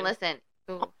 them again. listen.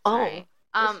 Ooh, Oh. sorry.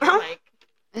 This is your mic.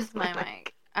 This is my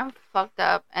mic. I'm fucked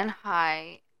up and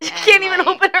high. She and, can't even like-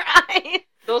 open her eyes.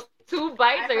 Those 2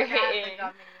 bites are hitting.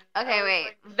 Okay,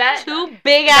 wait. That 2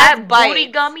 big ass that bites. booty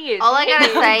gummy is All I gotta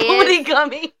hitting. say Booty is-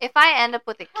 gummy. If I end up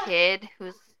with a kid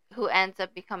who ends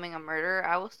up becoming a murderer,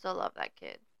 I will still love that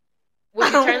kid. Would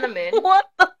you turn them in? What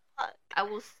the fuck? I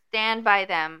will stand by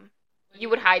them, You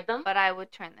would hide them? but I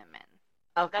would turn them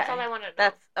in. Okay. That's all I want to know.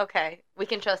 That's okay. We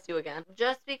can trust you again.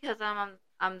 Just because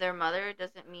I'm their mother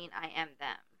doesn't mean I am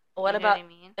them. What You know about what I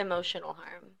mean? emotional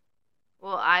harm?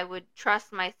 Well, I would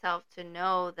trust myself to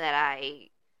know that I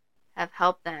have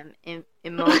helped them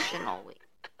emotionally.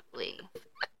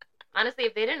 Honestly,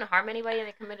 if they didn't harm anybody and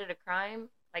they committed a crime,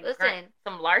 like Listen,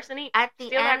 some larceny, at the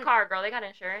steal that end, car, girl. They got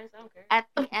insurance. I don't care. at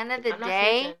the end of the I'm not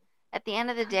day, snitching. at the end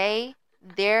of the day,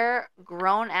 they're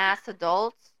grown ass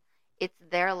adults. It's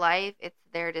their life. It's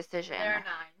their decision. They're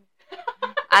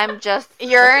 9. I'm just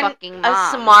You're the fucking A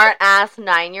mom. smart ass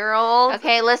 9-year-old.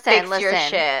 Okay, listen. Fix your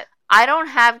shit. I don't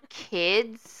have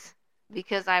kids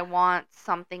because I want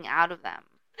something out of them.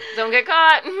 Don't get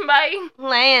caught. Bye.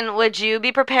 Lane, would you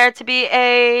be prepared to be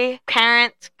a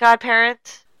parent,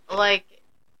 godparent? Like,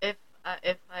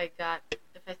 if I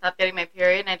stopped getting my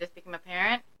period and I just became a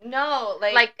parent, No,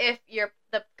 Like- if you're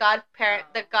the godparent,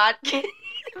 Oh. the god kid,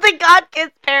 the god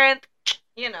kid's parent,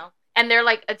 you know. And they're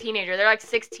like a teenager. They're like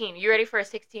 16. You ready for a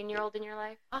 16-year-old in your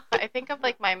life? I think of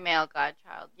like my male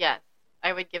godchild. Yes,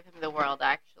 I would give him the world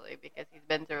actually because he's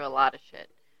been through a lot of shit.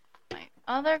 My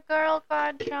other girl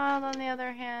godchild, on the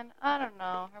other hand, I don't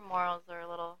know. Her morals are a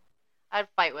little. I'd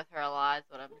fight with her a lot. Is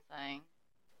what I'm saying.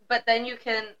 But then you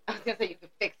can, I was gonna say you can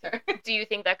fix her. Do you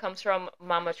think that comes from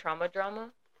mama trauma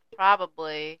drama?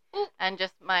 Probably, and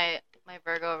just my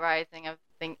Virgo rising of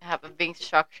being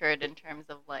structured in terms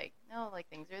of like no, like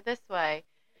things are this way.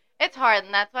 It's hard,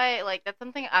 and that's why like that's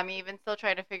something I'm even still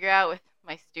trying to figure out with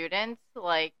my students.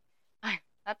 Like, not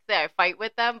to say I fight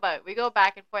with them, but we go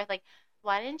back and forth. Like,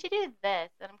 why didn't you do this?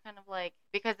 And I'm kind of like,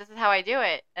 because this is how I do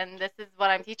it, and this is what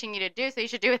I'm teaching you to do, so you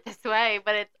should do it this way.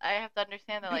 But I have to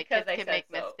understand that like Because kids I can said make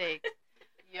so. mistakes.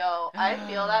 Yo, I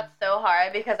feel that so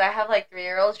hard because I have like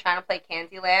 3-year-olds trying to play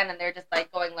Candyland and they're just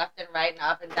like going left and right and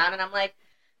up and down and I'm like,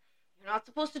 you're not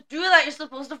supposed to do that. You're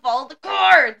supposed to follow the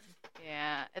cards.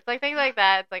 Yeah, it's like things like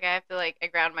that. It's like I have to like I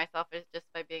ground myself is just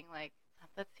by being like, it's not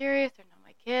that serious. They're not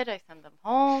my kid. I send them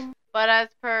home. But as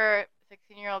per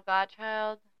 16-year-old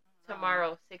godchild,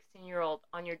 Tomorrow, 16-year-old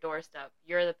on your doorstep.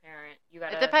 You're the parent. You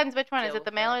gotta. it depends which one. Is deal it the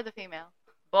with male it. or the female?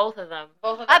 Both of them.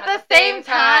 Both of them At the same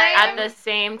time? At the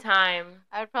same time.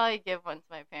 I would probably give one to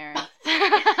my parents.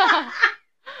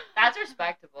 That's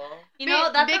respectable. You know,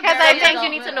 that's Because a very I think Sometimes you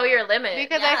need to know your limit.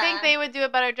 Because I Yeah. think they would do a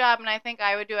better job, and I think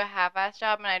I would do a half-ass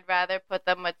job, and I'd rather put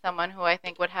them with someone who I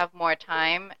think would have more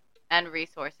time and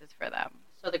resources for them.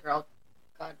 So the girl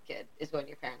god kid is going to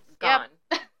your parents. Gone.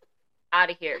 Out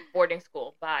of here. Boarding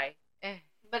school. Bye.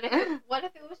 But what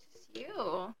if it was just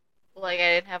you? Like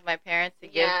I didn't have my parents to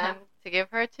Yeah. give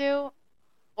her to.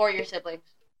 Or your siblings.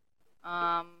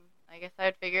 I guess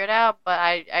I'd figure it out, but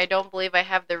I don't believe I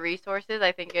have the resources.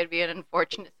 I think it'd be an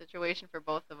unfortunate situation for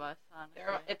both of us, honestly.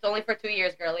 It's only for 2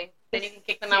 years, girly. Then you can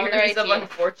kick them out when they're Series of 18.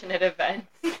 unfortunate events.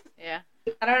 Yeah.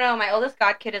 I don't know. My oldest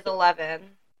god kid is 11.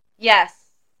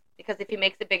 Yes. Because if he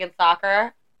makes it big in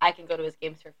soccer, I can go to his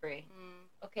games for free.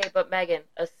 Okay, but Megan,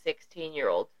 a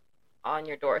 16-year-old on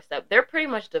your doorstep. They're pretty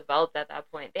much developed at that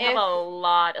point. They have If a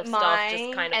lot of stuff my-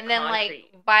 just kind of And then concrete.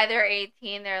 like by their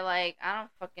 18, they're like, I don't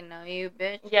fucking know you,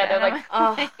 bitch. Yeah, they're And like,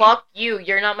 I'm oh, fuck you.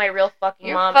 You're not my real fucking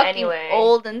you're mom fucking anyway.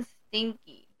 old and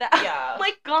stinky. Yeah. Oh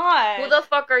my god. Who the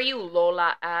fuck are you,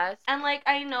 Lola ass? And like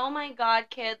I know my god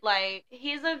kid, like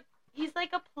he's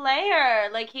like a player.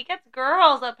 Like he gets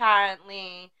girls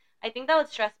apparently. I think that would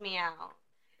stress me out.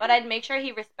 But I'd make sure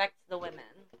he respects the women.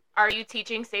 Are you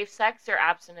teaching safe sex or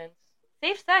abstinence?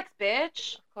 Safe sex,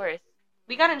 bitch. Of course.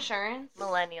 We got insurance.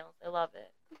 Millennials. I love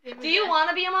it. Do you want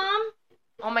to be a mom?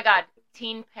 Oh my god.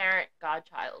 Teen parent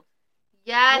godchild.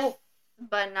 Yes, Ooh.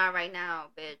 but not right now,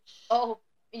 bitch. Oh,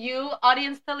 you,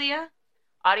 audience Talia?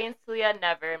 Audience Leah,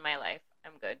 never in my life.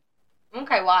 I'm good.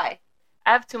 Okay, why?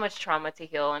 I have too much trauma to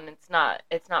heal, and it's not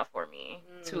for me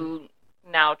to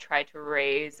now try to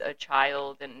raise a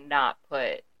child and not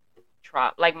put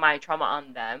my trauma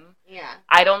on them. Yeah.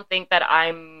 I don't think that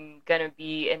I'm gonna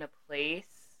be in a place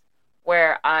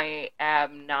where I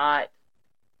am not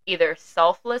either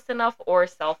selfless enough or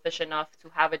selfish enough to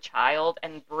have a child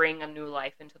and bring a new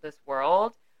life into this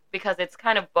world because it's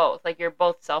kind of both. Like, you're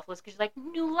both selfless because you're like,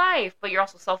 new life, but you're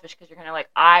also selfish because you're kind of like,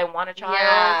 I want a child.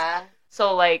 Yeah.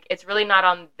 So, like, it's really not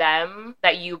on them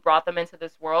that you brought them into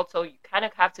this world. So you kind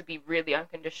of have to be really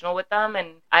unconditional with them. And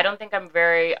I don't think I'm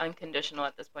very unconditional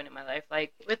at this point in my life.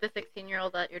 Like, With the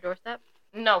 16-year-old at your doorstep?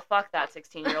 no, fuck that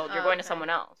 16-year-old. You're Oh, going to okay. someone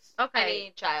else. Okay.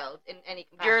 Any child in any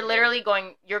capacity. You're literally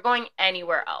going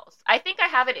anywhere else. I think I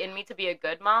have it in me to be a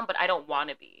good mom, but I don't want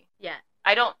to be. Yeah.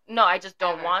 I just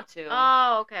don't Ever. want to.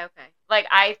 Oh, okay. Like,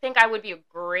 I think I would be a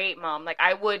great mom. Like,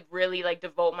 I would really, like,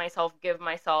 devote myself, give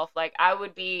myself. Like, I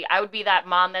would be that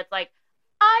mom that's like,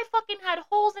 I fucking had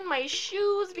holes in my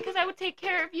shoes because I would take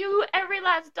care of you. Every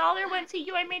last dollar went to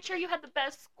you. I made sure you had the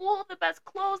best school, the best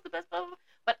clothes, the best blah, blah, blah.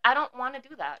 But I don't want to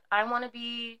do that. I want to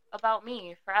be about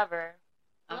me forever.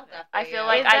 Love that I for feel you.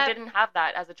 like Is I that- didn't have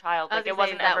that as a child. Like, it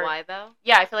wasn't is that ever. why, though?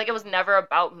 Yeah, I feel like it was never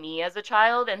about me as a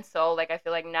child, and so, like, I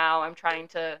feel like now I'm trying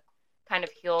to kind of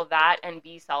heal that and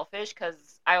be selfish,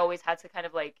 because I always had to kind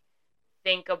of, like,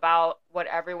 think about what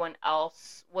everyone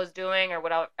else was doing or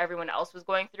what everyone else was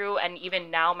going through, and even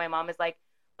now my mom is like,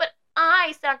 but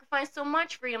I sacrificed so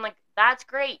much for you. I'm like, that's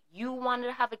great. You wanted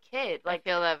to have a kid. I Like,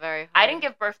 feel that very hard. I didn't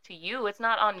give birth to you. It's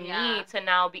not on Yeah. me to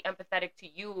now be empathetic to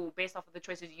you based off of the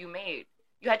choices you made.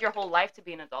 You had your whole life to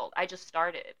be an adult. I just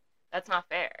started. That's not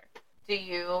fair. Do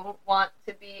you want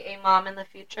to be a mom in the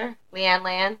future? Leanne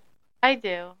Lan? I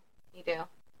do. You do.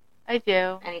 I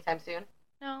do. Anytime soon?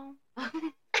 No.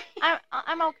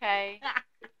 I'm okay.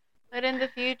 But in the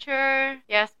future,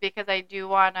 yes, because I do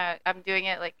wanna. I'm doing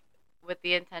it like with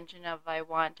the intention of I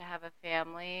want to have a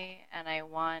family and I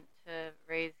want to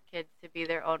raise kids to be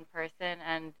their own person.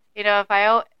 And you know,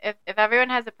 if everyone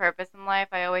has a purpose in life,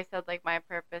 I always said like my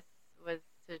purpose was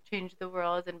to change the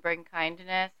world and bring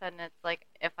kindness. And it's like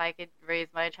if I could raise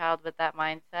my child with that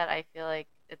mindset, I feel like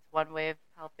it's one way of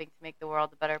helping to make the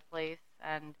world a better place.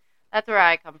 And that's where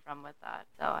I come from with that.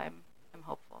 So I'm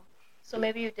hopeful. So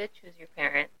maybe you did choose your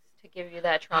parents to give you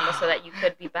that trauma so that you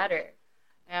could be better.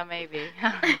 Yeah, maybe.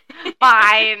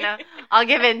 Fine. I'll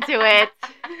give into it.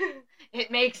 It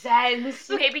makes sense.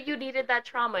 Maybe you needed that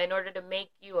trauma in order to make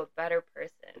you a better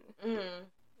person.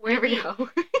 There we go.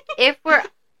 If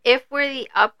we're the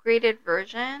upgraded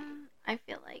version, I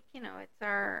feel like, you know, it's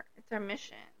our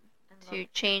mission to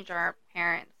change our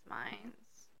parents'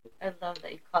 minds. I love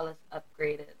that you call us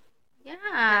upgraded. Yeah.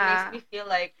 It makes me feel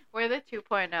like We're the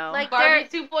 2.0. Like, Barbie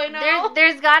 2.0.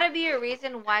 There's got to be a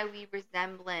reason why we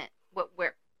resemblant what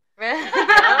we're.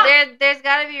 Yeah. There's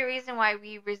got to be a reason why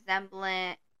we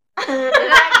resemblant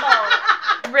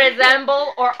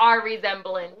Resemble or are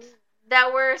resemblant.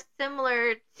 that we're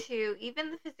similar to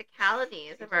even the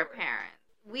physicalities of our parents.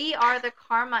 We are the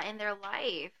karma in their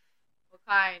life, what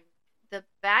kind? the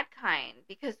bad kind,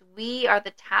 because we are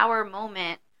the tower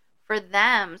moment for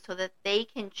them so that they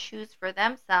can choose for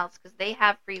themselves because they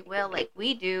have free will like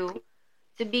we do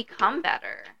to become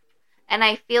better. And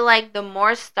I feel like the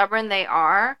more stubborn they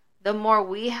are, the more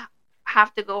we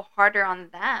have to go harder on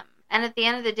them. And at the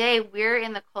end of the day, we're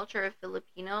in the culture of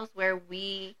Filipinos where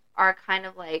we are kind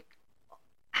of like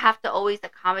have to always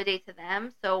accommodate to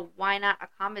them. So why not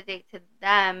accommodate to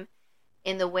them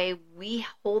in the way we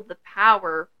hold the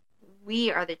power?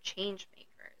 We are the change makers.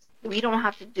 We don't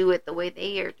have to do it the way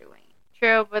they are doing.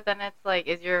 True, but then it's like,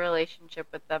 is your relationship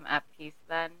with them at peace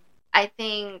then? I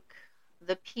think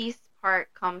the peace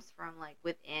part comes from like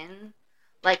within.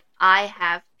 Like I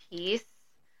have peace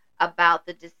about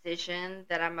the decision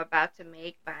that I'm about to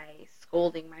make by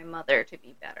scolding my mother to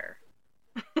be better.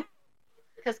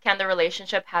 Because can the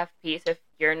relationship have peace if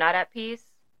you're not at peace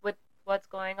with what's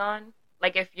going on?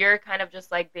 Like, if you're kind of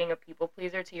just like being a people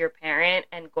pleaser to your parent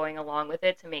and going along with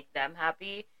it to make them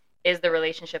happy, is the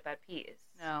relationship at peace?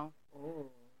 No. Ooh.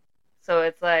 So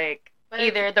it's like But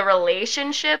either the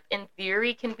relationship in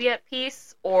theory can be at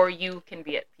peace or you can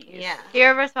be at peace. Yeah.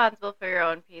 You're responsible for your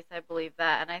own peace, I believe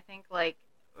that. And I think, like,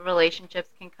 relationships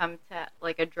can come to,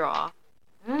 like, a draw.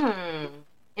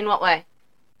 In what way?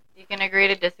 You can agree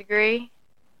to disagree,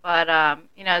 but,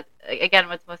 you know, again,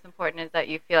 what's most important is that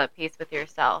you feel at peace with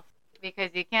yourself.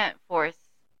 Because you can't force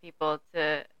people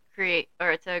to create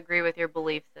or to agree with your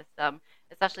belief system,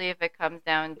 especially if it comes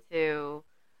down to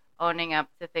owning up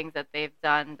to things that they've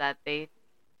done that they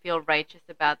feel righteous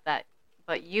about, that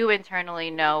but you internally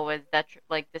know was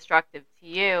destructive to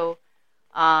you.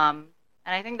 And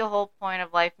I think the whole point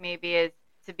of life maybe is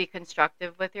to be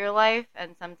constructive with your life,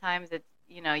 and sometimes it's,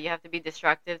 you know, you have to be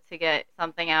destructive to get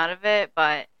something out of it,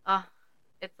 but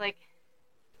it's like,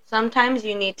 Sometimes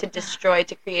you need to destroy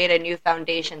to create a new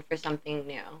foundation for something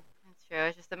new. it's true.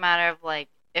 It's just a matter of, like,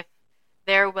 if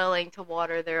they're willing to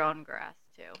water their own grass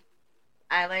too.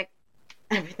 I like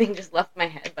everything just left my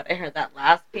head, but I heard that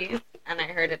last piece, and I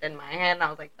heard it in my head, and I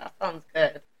was like, that sounds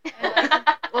good.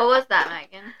 What was that,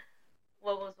 Megan?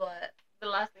 What was what? The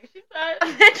last thing she said.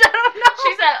 Bitch, I don't know.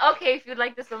 She said, "Okay, if you'd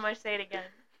like this so much, say it again."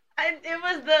 It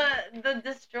was the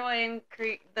destroying,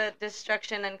 the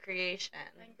destruction and creation.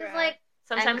 It's like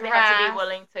Sometimes And they have to grass. be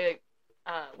willing to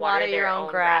Water their your own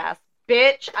grass.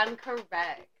 Bitch, I'm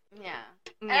correct. yeah.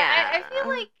 Yeah. I feel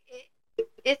like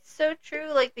it's so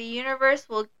true. Like the universe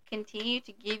will continue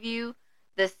to give you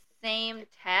the same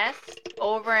test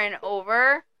over and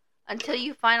over until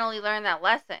you finally learn that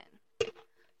lesson.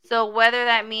 So whether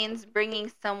that means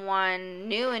bringing someone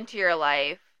new into your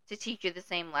life to teach you the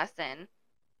same lesson,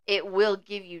 it will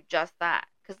give you just that.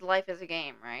 Because life is a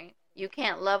game, right? You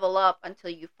can't level up until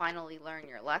you finally learn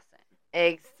your lesson.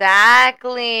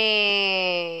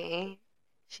 Exactly.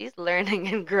 She's learning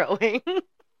and growing.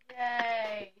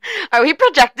 Yay! Are we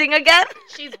projecting again?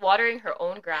 She's watering her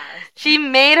own grass. She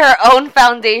made her own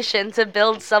foundation to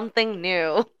build something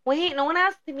new. Wait, no one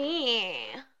asked me.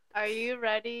 Are you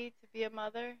ready to be a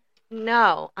mother?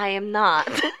 No, I am not.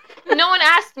 No one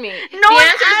asked me. No the one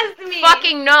answer asked is me.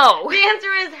 fucking no. The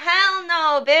answer is hell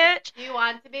no, bitch. Do you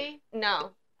want to be?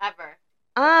 No. Ever.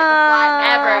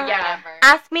 Ever, yeah. Ever.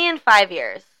 Ask me in 5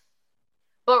 years.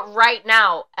 But right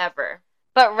now, ever.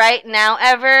 But right now,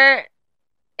 ever,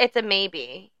 it's a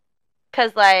maybe.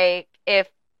 Because, like, if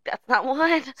that's not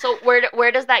what. So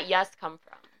where does that yes come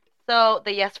from? So,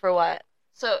 the yes for what?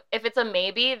 So if it's a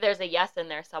maybe, there's a yes in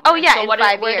there somewhere. Oh, yeah, So in where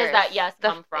 5 does years. that yes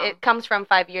come from? It comes from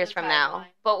 5 years from now.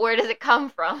 But where does it come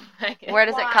from? Where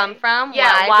does it come from?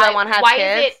 Yeah, why do I want to have why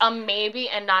kids? is it a maybe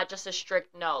and not just a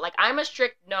strict no? Like, I'm a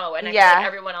strict no, and I feel Yeah. like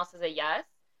everyone else is a yes.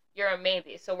 You're a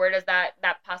maybe. So where does that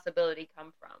possibility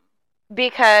come from?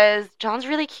 Because John's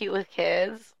really cute with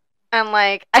kids. And,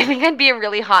 like, I think I'd be a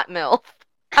really hot MILF.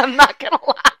 I'm not gonna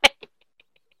lie.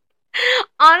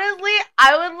 Honestly,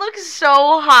 I would look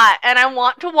so hot, and I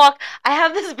want to walk. I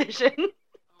have this vision.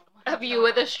 Of you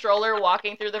with a stroller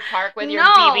walking through the park with your No,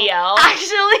 BBL?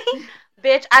 Actually,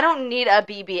 bitch, I don't need a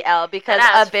BBL because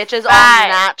That a ass bitch is fat. all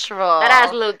natural. That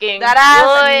ass looking That ass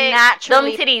good.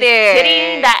 naturally Them titties thick.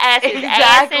 sitting. That ass is Exactly.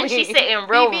 ass, and she's sitting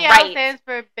real BBL right. stands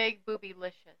for Big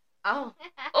Boobylicious. Oh.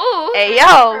 Ooh. Hey, For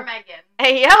yo. Megan.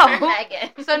 Hey, For yo.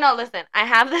 Megan. So, no, listen. I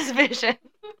have this vision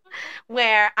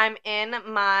where I'm in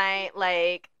my,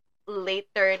 like, late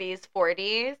 30s,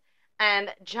 40s,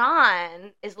 and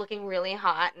John is looking really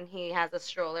hot, and he has a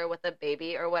stroller with a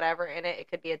baby or whatever in it. It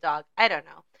could be a dog. I don't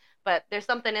know. But there's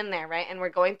something in there, right? And we're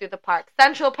going through the park,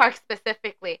 Central Park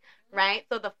specifically, right?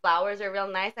 So the flowers are real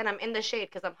nice, and I'm in the shade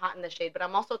because I'm hot in the shade, but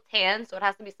I'm also tan, so it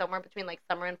has to be somewhere between, like,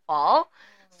 summer and fall.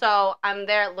 So I'm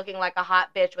there looking like a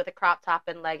hot bitch with a crop top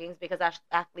and leggings because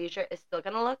athleisure is still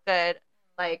going to look good,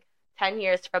 like, 10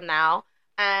 years from now.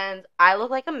 And I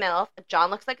look like a MILF, John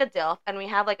looks like a DILF, and we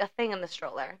have, like, a thing in the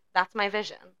stroller. That's my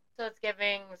vision. So it's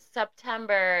giving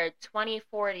September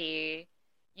 2040.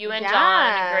 You and Yeah.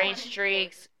 John in gray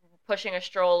streaks pushing a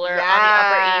stroller on the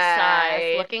Upper East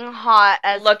Side. Looking hot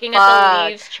as looking fuck. at the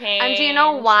leaves change. And do you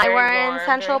know why very we're in warm,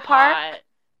 Central very Park? hot.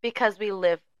 Because we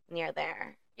live near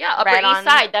there. Yeah, Upper Right East on-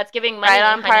 Side. That's giving money, Right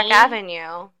on Park honey.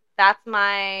 Avenue. That's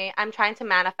I'm trying to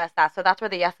manifest that. So that's where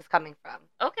the yes is coming from.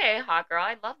 Okay, hot girl.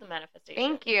 I love the manifestation.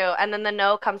 Thank you. And then the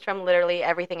no comes from literally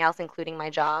everything else, including my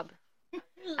job.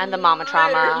 And the mama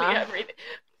trauma. Literally everything.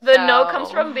 The no So- comes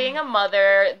from being a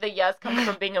mother. The yes comes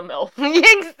from being a MILF.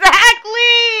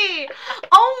 Exactly.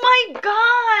 Oh my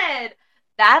god.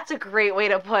 That's a great way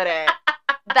to put it.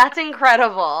 That's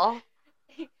incredible.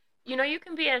 You know, you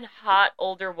can be a hot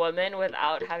older woman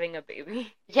without having a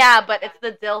baby. Yeah, but it's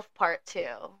the DILF part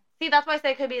too. See, that's why I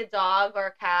say it could be a dog or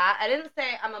a cat. I didn't say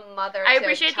I'm a mother. I to a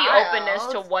appreciate the child, openness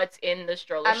to what's in the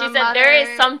stroller. I'm She a said there is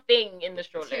mother something in the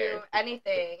stroller. to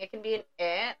anything. It can be an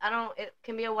it. It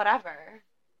can be a whatever.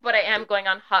 But I am going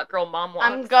on hot girl mom walks.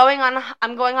 I'm going on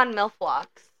MILF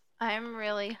walks. I'm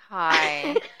really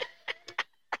high.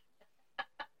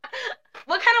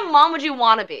 What kind of mom would you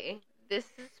want to be? This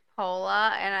is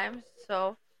Paula, and I'm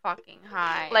so fucking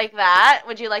high. Like that?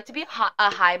 Would you like to be a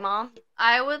high mom?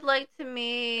 I would like to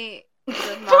meet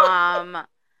the mom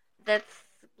that's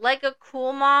like a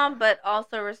cool mom, but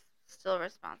also still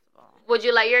responsible. Would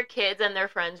you let your kids and their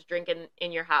friends drink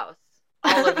in your house?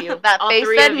 All of you. That all face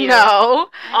three said of you. no.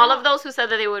 All of those who said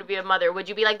that they would be a mother. Would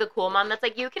you be like the cool mom that's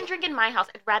like, you can drink in my house.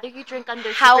 I'd rather you drink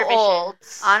under How supervision. old?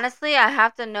 Honestly, I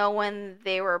have to know when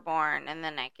they were born, and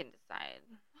then I can decide.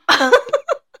 So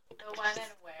when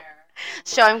and where?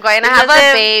 So I'm going to Because have a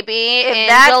if baby in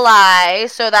that's- July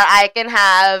so that I can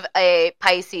have a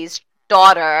Pisces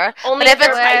daughter. Only But if if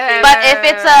it's you're my favorite. but if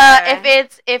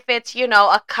it's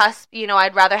a cusp,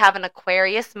 I'd rather have an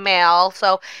Aquarius male.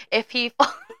 So if he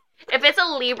If it's a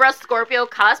Libra Scorpio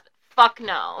cusp, fuck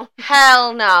no.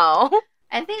 hell no.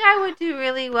 I think I would do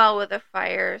really well with a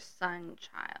fire sun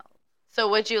child. So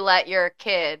would you let your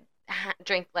kid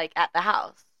drink like at the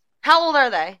house? How old are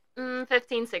they?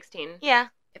 15, 16. Yeah,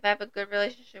 If I have a good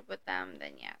relationship with them,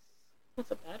 then yes.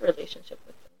 What's a bad relationship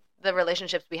with them? the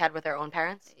relationships we had with our own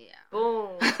parents. Yeah.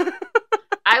 Boom.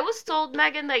 I was told,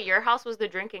 Megan, that your house was the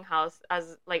drinking house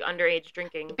as, like, underage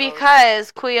drinking goes.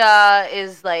 Because Kuya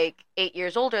is like 8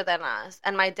 years older than us,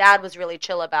 and my dad was really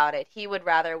chill about it. He would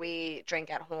rather we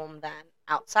drink at home than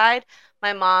outside.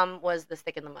 My mom was the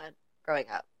stick in the mud growing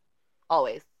up,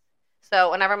 always.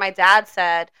 So whenever my dad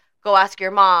said, "Go ask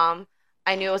your mom,"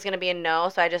 I knew it was gonna be a no.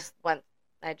 So I just went.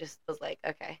 I just was like,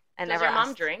 okay. I Does never your mom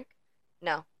asked. drink?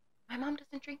 No. My mom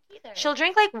doesn't drink either. She'll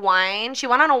drink like wine. She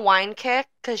went on a wine kick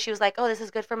because she was like, "Oh, this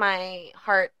is good for my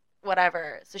heart,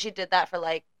 whatever." So she did that for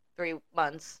like 3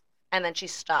 months, and then she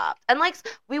stopped. And like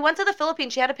we went to the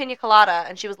Philippines, she had a pina colada,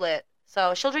 and she was lit.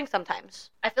 So she'll drink sometimes.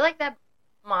 I feel like that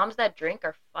moms that drink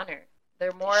are funner.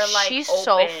 They're more like she's open.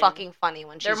 so fucking funny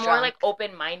when she's They're more drunk. like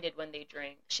open-minded when they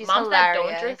drink. She's moms that don't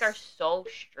drink hilarious. are so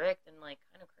strict and like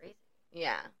kind of crazy.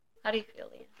 Yeah. How do you feel,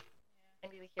 Leah? I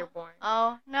need to hear more.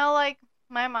 Oh, no, like,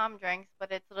 my mom drinks,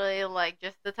 but it's literally, like,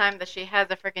 just the time that she has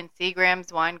a freaking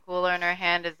Seagram's wine cooler in her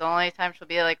hand is the only time she'll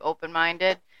be, like,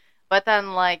 open-minded. But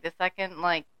then, like, the second,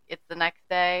 like, it's the next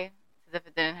day, it's as if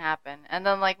it didn't happen. And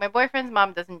then, like, my boyfriend's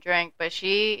mom doesn't drink, but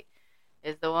she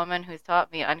is the woman who's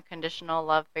taught me unconditional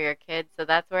love for your kids. So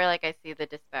that's where, like, I see the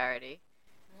disparity.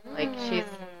 Like,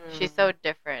 she's so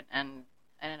different, and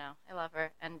I don't know, I love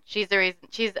her. And she's the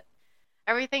reason,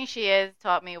 everything she is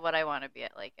taught me what I want to be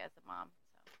at, like, as a mom.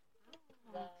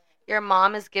 So. Your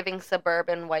mom is giving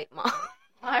suburban white mom.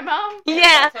 My mom?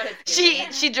 Yeah. That's what it's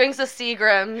giving. She drinks a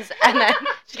Seagram's and then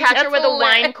she Catch her gets with a lit.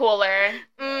 wine cooler.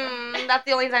 That's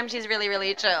the only time she's really,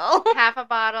 really chill. Half a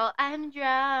bottle. I'm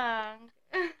drunk.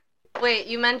 Wait,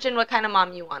 you mentioned what kind of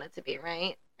mom you wanted to be,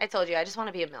 right? I told you, I just want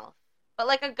to be a MILF. But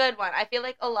like a good one. I feel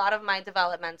like a lot of my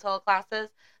developmental classes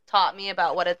taught me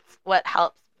about what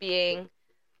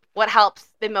helps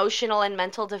emotional and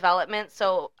mental development.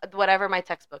 So whatever my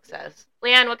textbook says.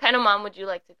 Leanne, what kind of mom would you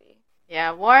like to be?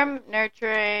 Yeah, warm,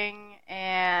 nurturing,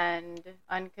 and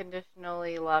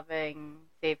unconditionally loving,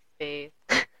 safe space.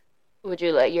 Would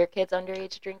you let your kids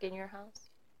underage drink in your house?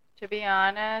 To be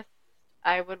honest,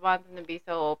 I would want them to be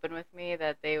so open with me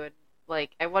that they would,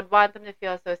 like, I would want them to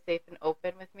feel so safe and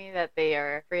open with me that they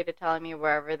are free to tell me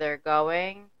wherever they're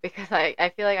going. Because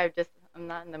I feel like I'm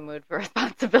not in the mood for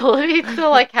responsibility to,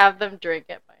 like, have them drink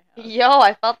at my house. Yo,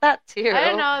 I felt that too. I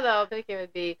don't know, though. I feel like it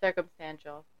would be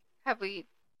circumstantial. Have we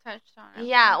touched on it?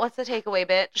 Yeah, what's the takeaway,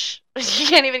 bitch? She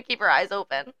can't even keep her eyes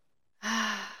open.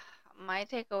 My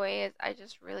takeaway is I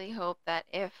just really hope that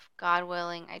if, God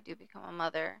willing, I do become a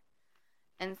mother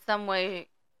in some way,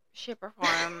 shape, or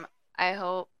form, I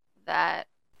hope that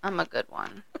I'm a good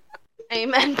one.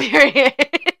 Amen, period.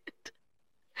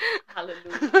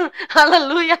 Hallelujah.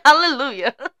 Hallelujah,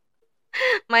 hallelujah.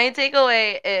 My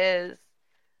takeaway is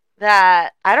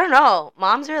that, I don't know,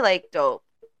 moms are like dope.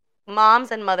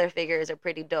 Moms and mother figures are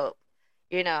pretty dope.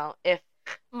 If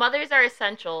Mothers are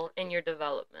essential in your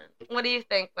development. what do you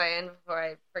think, Diane, before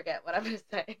I forget what I'm going to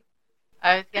say?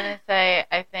 I was going to say,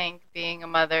 I think being a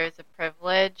mother is a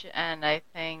privilege, and I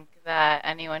think that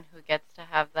anyone who gets to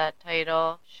have that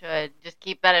title should just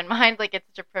keep that in mind. Like, it's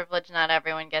such a privilege not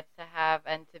everyone gets to have,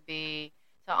 and to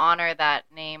honor that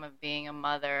name of being a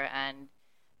mother, and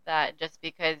that just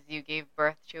because you gave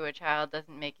birth to a child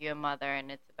doesn't make you a mother,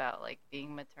 and it's about, like,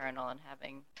 being maternal and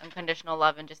having unconditional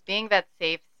love and just being that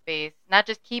safe space, not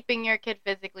just keeping your kid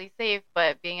physically safe,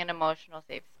 but being an emotional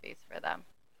safe space for them.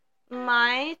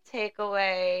 My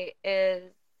takeaway is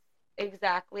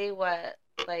exactly what,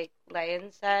 like,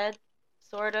 Layan said,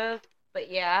 sort of, but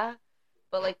yeah,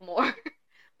 but, like, more.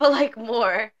 But, like,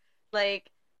 more. Like,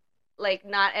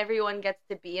 not everyone gets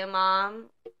to be a mom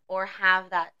or have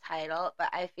that title, but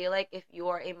I feel like if you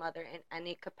are a mother in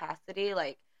any capacity,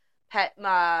 like pet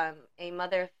mom, a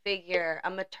mother figure, a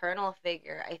maternal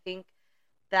figure, I think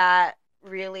that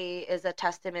really is a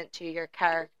testament to your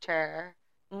character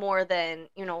more than,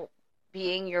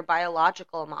 being your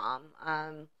biological mom.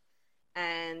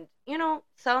 And,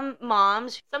 some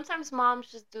moms, Sometimes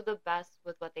moms just do the best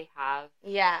with what they have.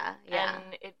 yeah. And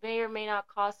it may or may not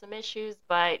cause some issues,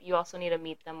 but you also need to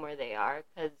meet them where they are.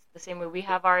 Because the same way we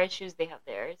have our issues, they have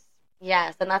theirs.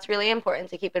 Yes, and that's really important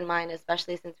to keep in mind,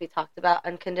 especially since we talked about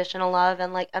unconditional love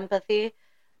and, like, empathy.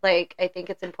 Like, I think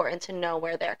it's important to know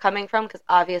where they're coming from because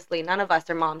obviously none of us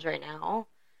are moms right now.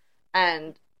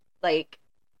 And, like,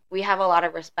 we have a lot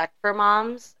of respect for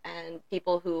moms and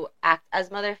people who act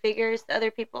as mother figures to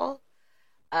other people.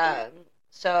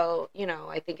 So,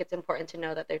 I think it's important to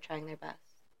know that they're trying their best.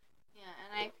 Yeah,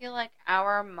 and I feel like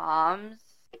our moms,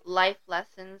 life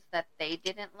lessons that they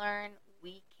didn't learn,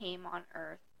 we came on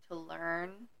earth to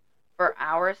learn for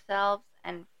ourselves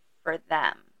and for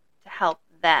them, to help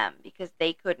them, because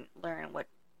they couldn't learn what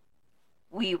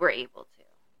we were able to,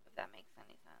 if that makes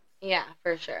any sense. Yeah,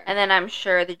 for sure. And then I'm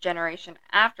sure the generation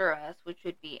after us, which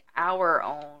would be our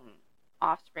own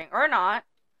offspring or not,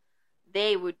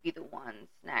 they would be the ones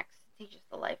next to teach us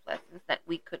the life lessons that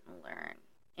we couldn't learn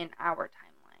in our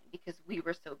timeline because we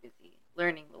were so busy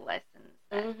learning the lessons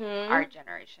that our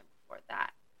generation before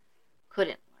that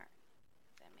couldn't learn.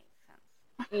 If that makes sense.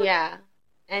 Yeah.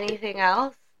 Anything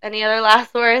else? Any other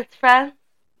last words, friends?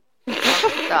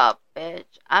 What's up,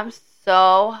 bitch? I'm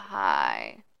so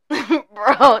high.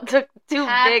 Bro, took two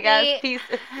big ass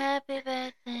pieces. Happy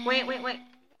birthday. Wait.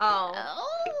 Oh.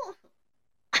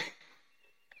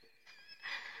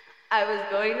 I was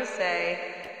going to say,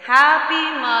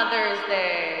 Happy Mother's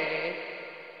Day.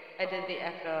 I did the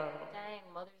echo. Dang,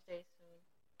 Mother's Day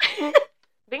soon.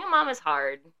 Being a mom is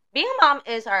hard. Being a mom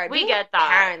is hard. We Being get that.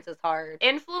 Parents is hard.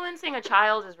 Influencing a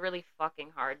child is really fucking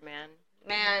hard, man.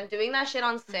 Man, doing that shit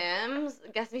on Sims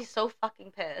gets me so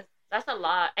fucking pissed. That's a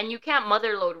lot. And you can't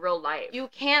motherload real life. You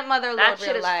can't motherload that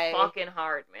shit real life. is fucking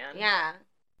hard, man. Yeah.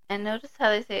 And notice how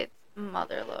they say it's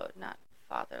motherload, not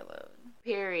fatherload.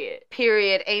 Period.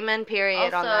 Amen.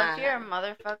 Period. Also, on that. if you're a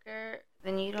motherfucker,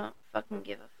 then you don't fucking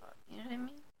give a fuck. You know what I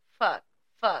mean? Fuck.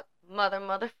 Mother,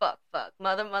 fuck.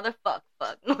 Mother, fuck.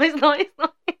 Noise.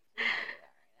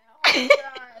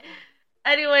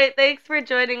 Anyway, thanks for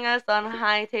joining us on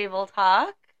High Table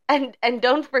Talk. And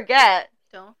don't forget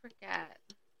to stay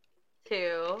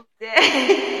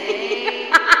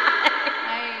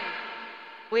high.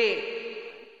 Wait,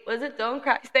 was it don't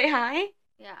cry, stay high?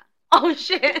 Yeah. Oh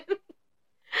shit.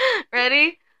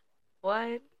 Ready?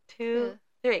 1, 2,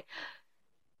 3.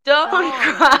 Don't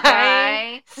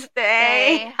cry.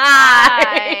 Stay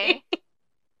high.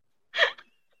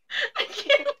 I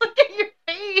can't look at your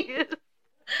face.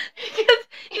 Because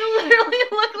you literally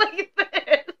look like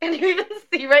this. Can you even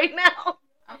see right now?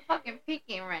 I'm fucking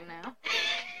peeking right now.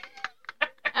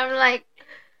 I'm like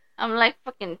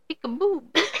fucking peekaboo.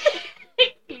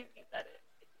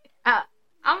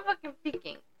 I'm fucking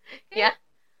peeking. Okay? Yeah.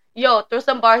 Yo, throw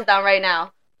some bars down right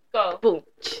now. Go. Boom.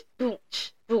 Boom.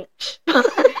 Boom.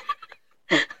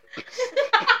 I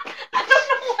don't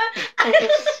know what.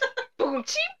 Boom,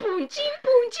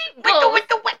 go.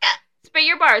 Wicka. Spit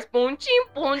your bars. Boom, ching.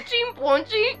 Wicka.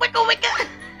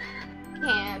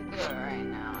 Can't do it right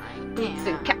now. I Boots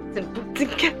and can't. cats and boots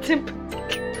and cats and boots.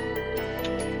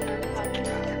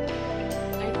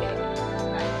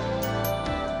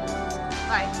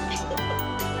 Bye.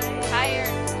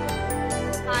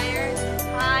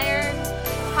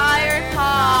 Higher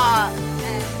top.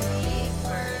 And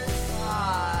deeper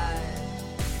thought.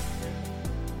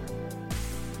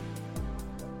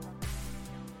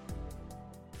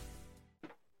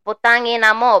 Putangin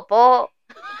na mo po.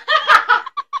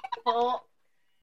 Po.